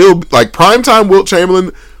would still, like, primetime Wilt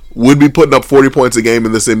Chamberlain would be putting up 40 points a game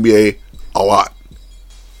in this NBA a lot.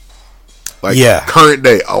 Like, current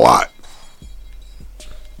day, a lot.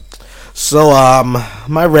 So,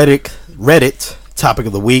 my Reddit topic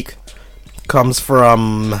of the week comes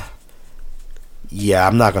from,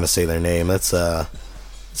 I'm not going to say their name. So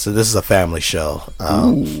this is a family show.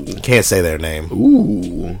 Can't say their name.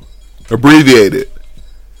 Ooh. Abbreviate it.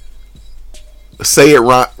 Say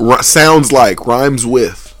it sounds like, rhymes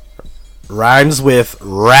with. Rhymes with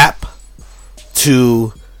rap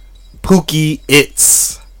to Pookie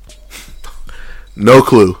It's. No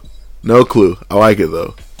clue. I like it,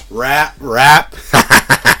 though. Rap.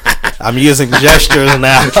 I'm using gestures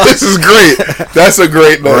now. This is great. That's a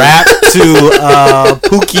great name. Rap to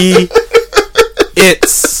Pookie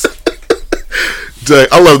It's. Dang,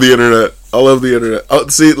 I love the internet. Oh,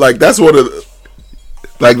 see, like, that's one of the...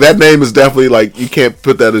 Like, that name is definitely, like, you can't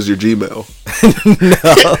put that as your Gmail.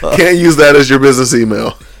 No. Can't use that as your business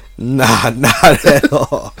email. Nah, not at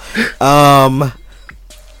all.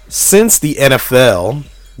 Since the NFL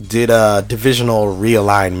did a divisional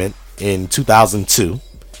realignment in 2002,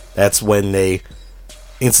 that's when they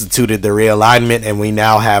instituted the realignment, and we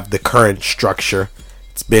now have the current structure.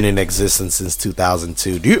 It's been in existence since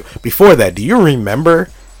 2002. Before that, do you remember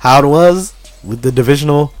how it was with the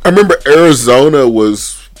divisional? I remember Arizona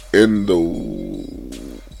was in the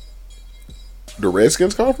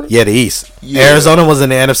Redskins conference? Yeah, the East. Yeah. Arizona was in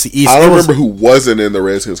the NFC East. I don't remember who wasn't in the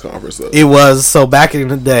Redskins conference, though. It was, so back in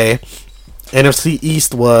the day, NFC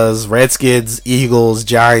East was Redskins, Eagles,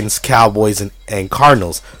 Giants, Cowboys, and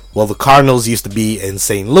Cardinals. Well, the Cardinals used to be in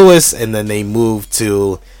St. Louis, and then they moved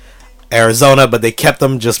to Arizona, but they kept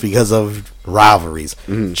them just because of rivalries.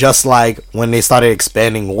 Mm-hmm. Just like when they started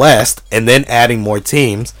expanding west and then adding more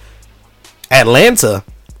teams, Atlanta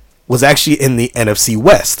was actually in the NFC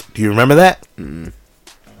West. Do you remember that? Mm-hmm.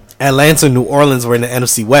 Atlanta and New Orleans were in the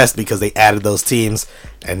NFC West because they added those teams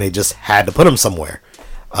and they just had to put them somewhere.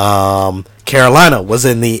 Carolina was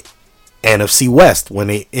in the NFC West when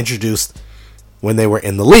they were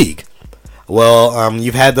in the league. Well,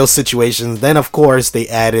 you've had those situations. Then, of course, they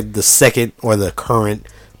added the second or the current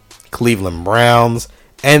Cleveland Browns,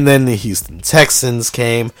 and then the Houston Texans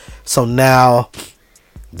came. So now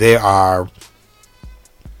there are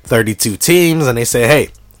 32 teams, and they say, hey,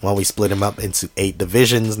 well, we split them up into 8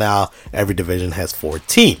 divisions. Now every division has 4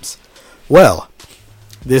 teams. Well,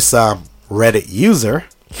 this Reddit user,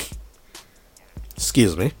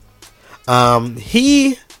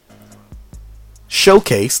 he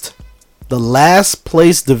showcased the last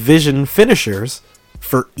place division finishers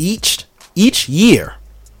for each year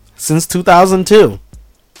since 2002.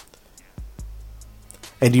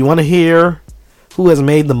 And do you want to hear who has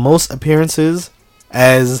made the most appearances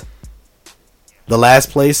as the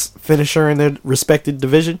last place finisher in their respected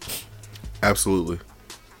division? Absolutely.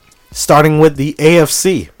 Starting with the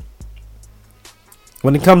AFC.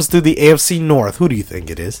 When it comes to the AFC North, who do you think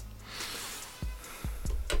it is?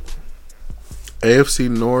 AFC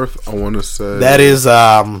North, I want to say... That is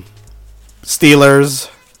Steelers,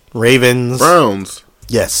 Ravens... Browns.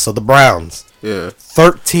 Yes, so the Browns. Yeah.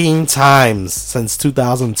 13 times since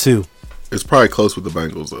 2002. It's probably close with the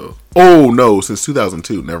Bengals, though. Oh, no, since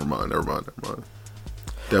 2002. Never mind. Definitely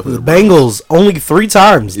the Bengals only 3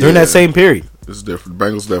 times during that same period. It's different.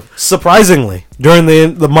 Bengals definitely. Surprisingly, during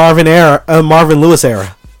the Marvin Lewis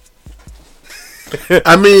era.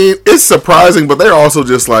 I mean, it's surprising, but they're also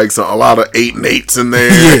just like a lot of 8-8s in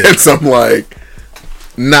there, and some like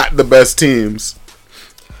not the best teams.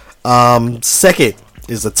 Second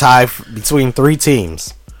is a tie between 3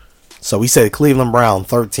 teams. So we said Cleveland Brown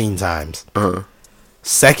 13 times. Uh-huh.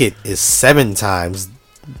 Second is 7 times.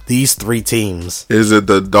 These 3 teams. Is it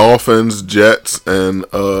the Dolphins, Jets, and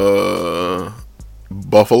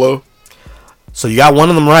Buffalo? So you got one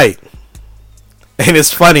of them right. And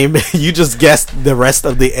it's funny, you just guessed the rest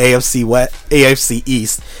of the AFC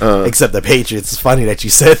East, except the Patriots. It's funny that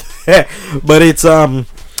you said that. But it's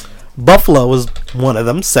Buffalo was one of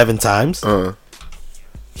them 7 times.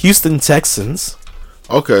 Houston Texans.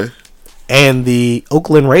 Okay. And the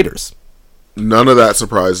Oakland Raiders. None of that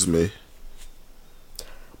surprises me.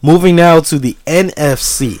 Moving now to the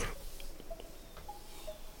NFC.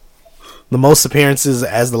 The most appearances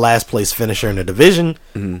as the last place finisher in the division.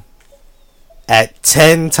 Mm-hmm. At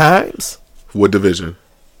 10 times. What division?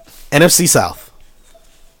 NFC South.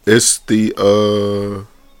 It's the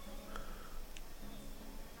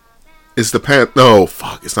No,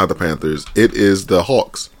 fuck. It's not the Panthers. It is the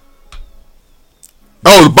Hawks.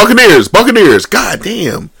 Oh, the Buccaneers. Buccaneers. God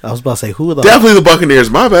damn. I was about to say, who are the... Definitely the Buccaneers.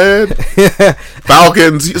 My bad.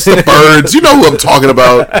 Falcons. It's the Birds. You know who I'm talking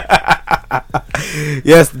about.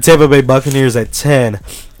 Yes, the Tampa Bay Buccaneers at 10.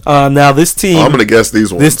 Now, this team... I'm going to guess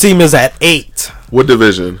these ones. This team is at 8. What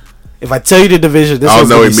division? If I tell you the division, this I'll one's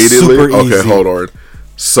know gonna be immediately. super easy. Okay, hold on.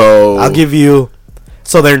 So... I'll give you...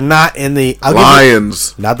 So, they're not in the...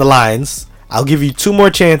 Lions. Not the Lions. I'll give you 2 more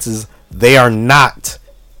chances. They are not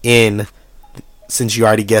in... Since you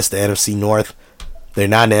already guessed the NFC North, they're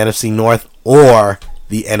not in the NFC North or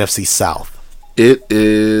the NFC South. It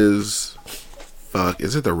is... Fuck,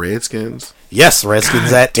 is it the Redskins? Yes,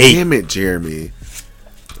 Redskins God at 8. Damn it, Jeremy.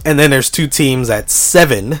 And then there's 2 teams at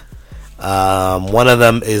 7. One of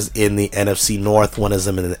them is in the NFC North. One is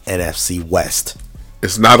in the NFC West.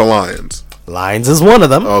 It's not the Lions. Lions is one of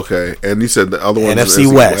them. Okay, and you said the other one is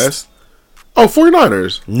NFC West. Oh,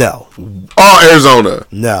 49ers. No. Oh, Arizona.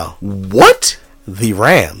 No. What? The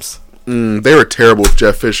Rams. They were terrible with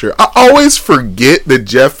Jeff Fisher. I always forget that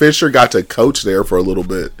Jeff Fisher got to coach there for a little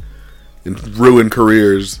bit and ruin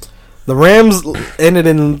careers. The Rams ended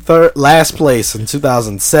in last place in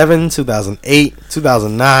 2007, 2008,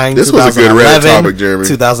 2009, this was a good Reddit topic, Jeremy.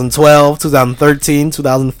 2012, 2013,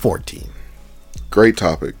 2014. Great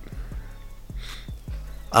topic.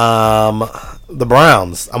 The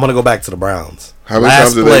Browns. I'm going to go back to the Browns. How many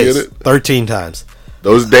times did they get it? 13 times.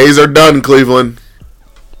 Those days are done, Cleveland.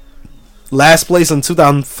 Last place in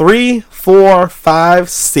 2003, 4, 5,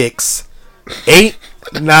 6, 8,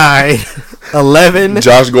 9, 11,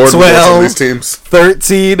 Josh Gordon 12, these teams.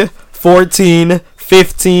 13, 14,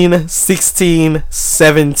 15, 16,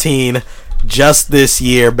 17. Just this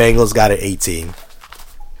year, Bengals got it 18.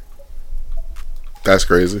 That's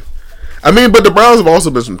crazy. I mean, but the Browns have also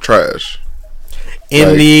been some trash.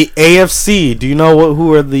 In the AFC, do you know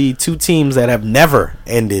who are the 2 teams that have never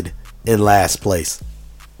ended in last place?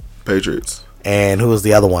 Patriots. And who was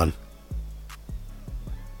the other one?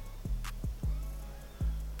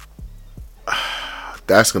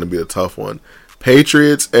 That's going to be a tough one.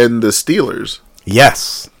 Patriots and the Steelers.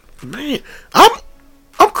 Yes. Man,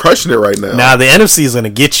 I'm crushing it right now. Now, the NFC is going to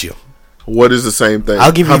get you. What is the same thing?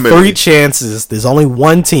 I'll give you 3 chances. There's only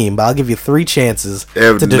one team, but I'll give you 3 chances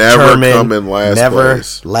to determine never come in last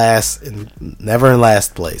place. Never in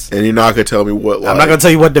last place. And you're not going to tell me what. I'm not going to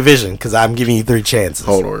tell you what division because I'm giving you 3 chances.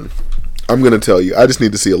 Hold on. I'm going to tell you. I just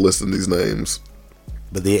need to see a list of these names.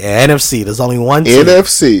 But the NFC, there's only one team.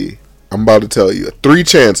 NFC, I'm about to tell you. 3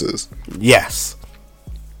 chances. Yes.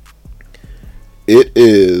 It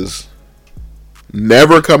is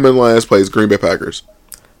never come in last place, Green Bay Packers.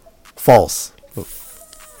 False.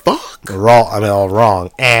 Fuck. All wrong.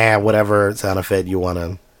 Whatever sound effect you want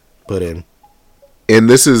to put in. And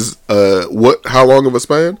this is, how long of a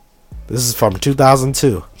span? This is from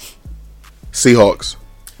 2002. Seahawks.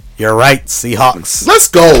 You're right, Seahawks. Let's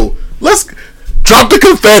go. Let's drop the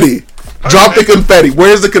confetti. Drop the confetti.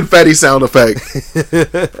 Where's the confetti sound effect?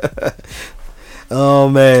 Oh,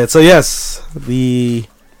 man. So, yes, the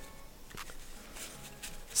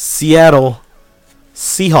Seattle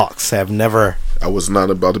Seahawks have never... I was not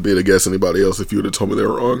about to be able to guess anybody else if you would have told me they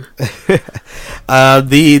were wrong.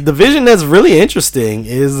 The division that's really interesting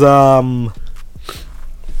is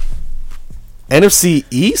NFC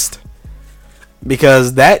East,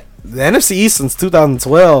 because the NFC East since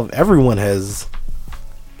 2012, everyone has.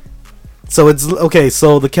 So it's okay.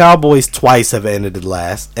 So the Cowboys twice have ended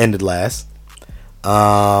last.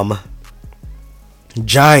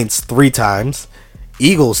 Giants 3 times,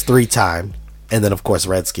 Eagles 3 times, and then of course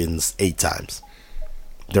Redskins 8 times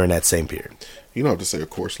during that same period. You don't have to say of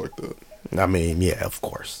course like that. I mean, yeah, of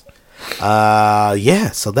course.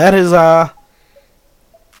 Yeah, so that is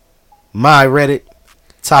my Reddit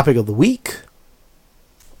topic of the week.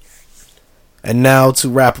 And now to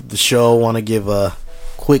wrap up the show, I want to give a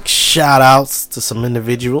quick shout outs to some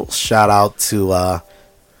individuals. Shout out to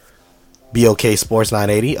BOK Sports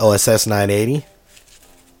 980, OSS 980,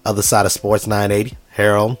 Other Side of Sports 980,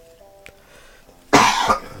 Harold.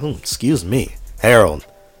 Excuse me. Harold,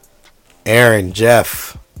 Aaron,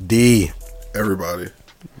 Jeff, D. Everybody.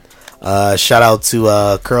 Shout out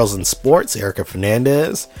to Curls and Sports, Erica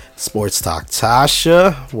Fernandez, Sports Talk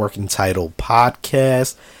Tasha, Working Title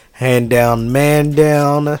Podcast, Hand Down, Man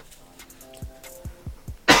Down.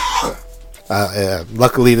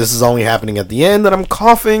 Luckily, this is only happening at the end that I'm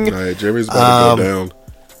coughing. All right, Jeremy's about to go down.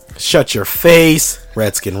 Shut Your Face,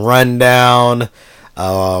 Redskin Rundown,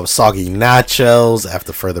 Soggy Nachos,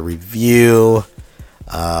 After Further Review,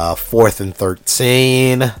 4th and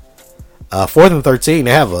 13. 4th and 13,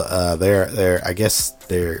 they have I guess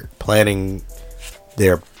they're planning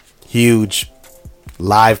their huge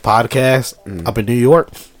live podcast up in New York.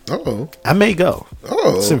 Oh. I may go.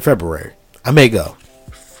 Oh. It's in February. I may go.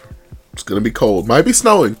 It's going to be cold. Might be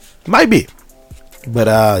snowing. Might be.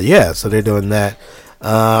 But, yeah, so they're doing that.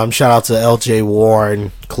 Shout out to LJ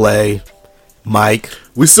Warren, Clay, Mike.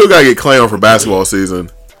 We still got to get Clay on for basketball season.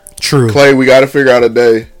 True. Clay, we got to figure out a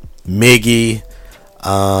day. Miggy.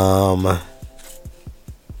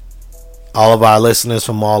 All of our listeners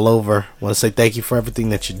from all over. Want to say thank you for everything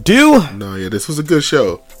that you do. No, yeah, this was a good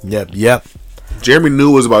show. Yep. Jeremy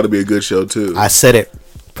knew it was about to be a good show, too. I said it.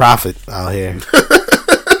 Prophet out here.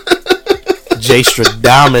 Jay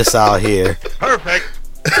Stradamus out here. Perfect.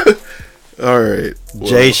 All right. Well,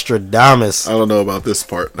 Jay Stradamus I don't know about this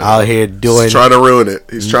part now. out here doing. He's trying to ruin it.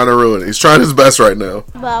 He's trying to ruin it. He's trying his best right now.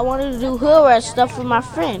 But I wanted to do hood rat stuff with my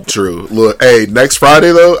friend. True. Look, hey, next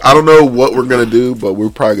Friday, though, I don't know what we're going to do, but we're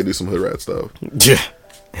probably going to do some hood rat stuff.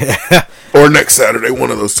 Yeah. Or next Saturday, one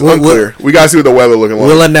of those two. Unclear. We got to see what the weather looking like.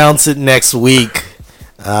 We'll announce it next week.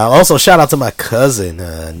 Also, shout out to my cousin,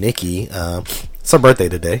 Nikki. It's her birthday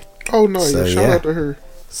today. Oh, no. So, Shout out to her.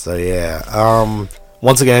 So, yeah.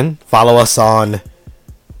 Once again, follow us on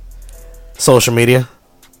social media.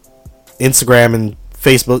 Instagram and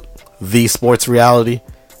Facebook, The Sports Reality.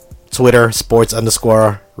 Twitter,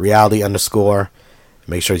 sports_reality_.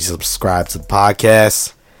 Make sure you subscribe to the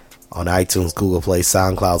podcast on iTunes, Google Play,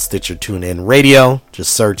 SoundCloud, Stitcher, TuneIn Radio.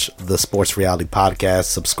 Just search The Sports Reality Podcast.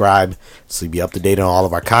 Subscribe so you'll be up to date on all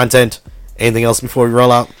of our content. Anything else before we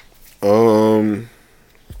roll out?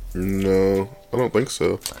 No, I don't think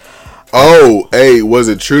so. Oh, hey, was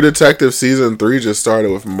it True Detective Season 3 just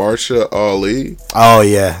started with Marsha Ali? Oh,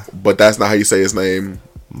 yeah. But that's not how you say his name.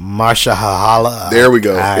 Marsha Hahala. There we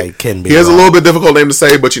go. I can be He has wrong. a little bit difficult name to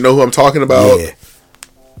say, but you know who I'm talking about. Yeah.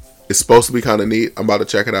 It's supposed to be kind of neat. I'm about to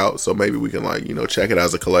check it out, so maybe we can check it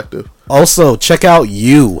as a collective. Also, check out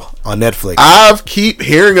You on Netflix. I keep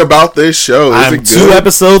hearing about this show. Is I'm it 2 good?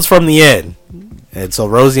 episodes from the end. And so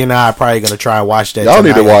Rosie and I are probably going to try and watch that. Y'all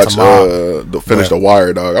need to watch tomorrow. finish The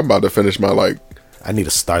Wire, dog. I'm about to finish my I need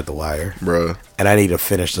to start The Wire. bruh. And I need to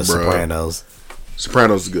finish The Sopranos.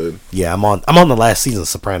 Sopranos is good. Yeah, I'm on the last season of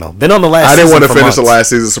Soprano. Been on the last I season didn't want to for finish the months. last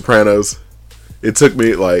season of Sopranos. It took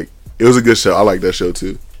me it was a good show. I like that show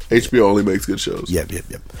too. HBO only makes good shows. Yep.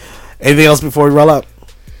 Anything else before we roll out?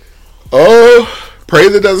 Oh, pray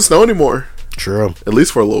that it doesn't snow anymore. True. At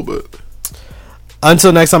least for a little bit.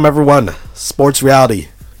 Until next time, everyone. Sports Reality.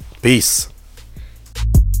 Peace.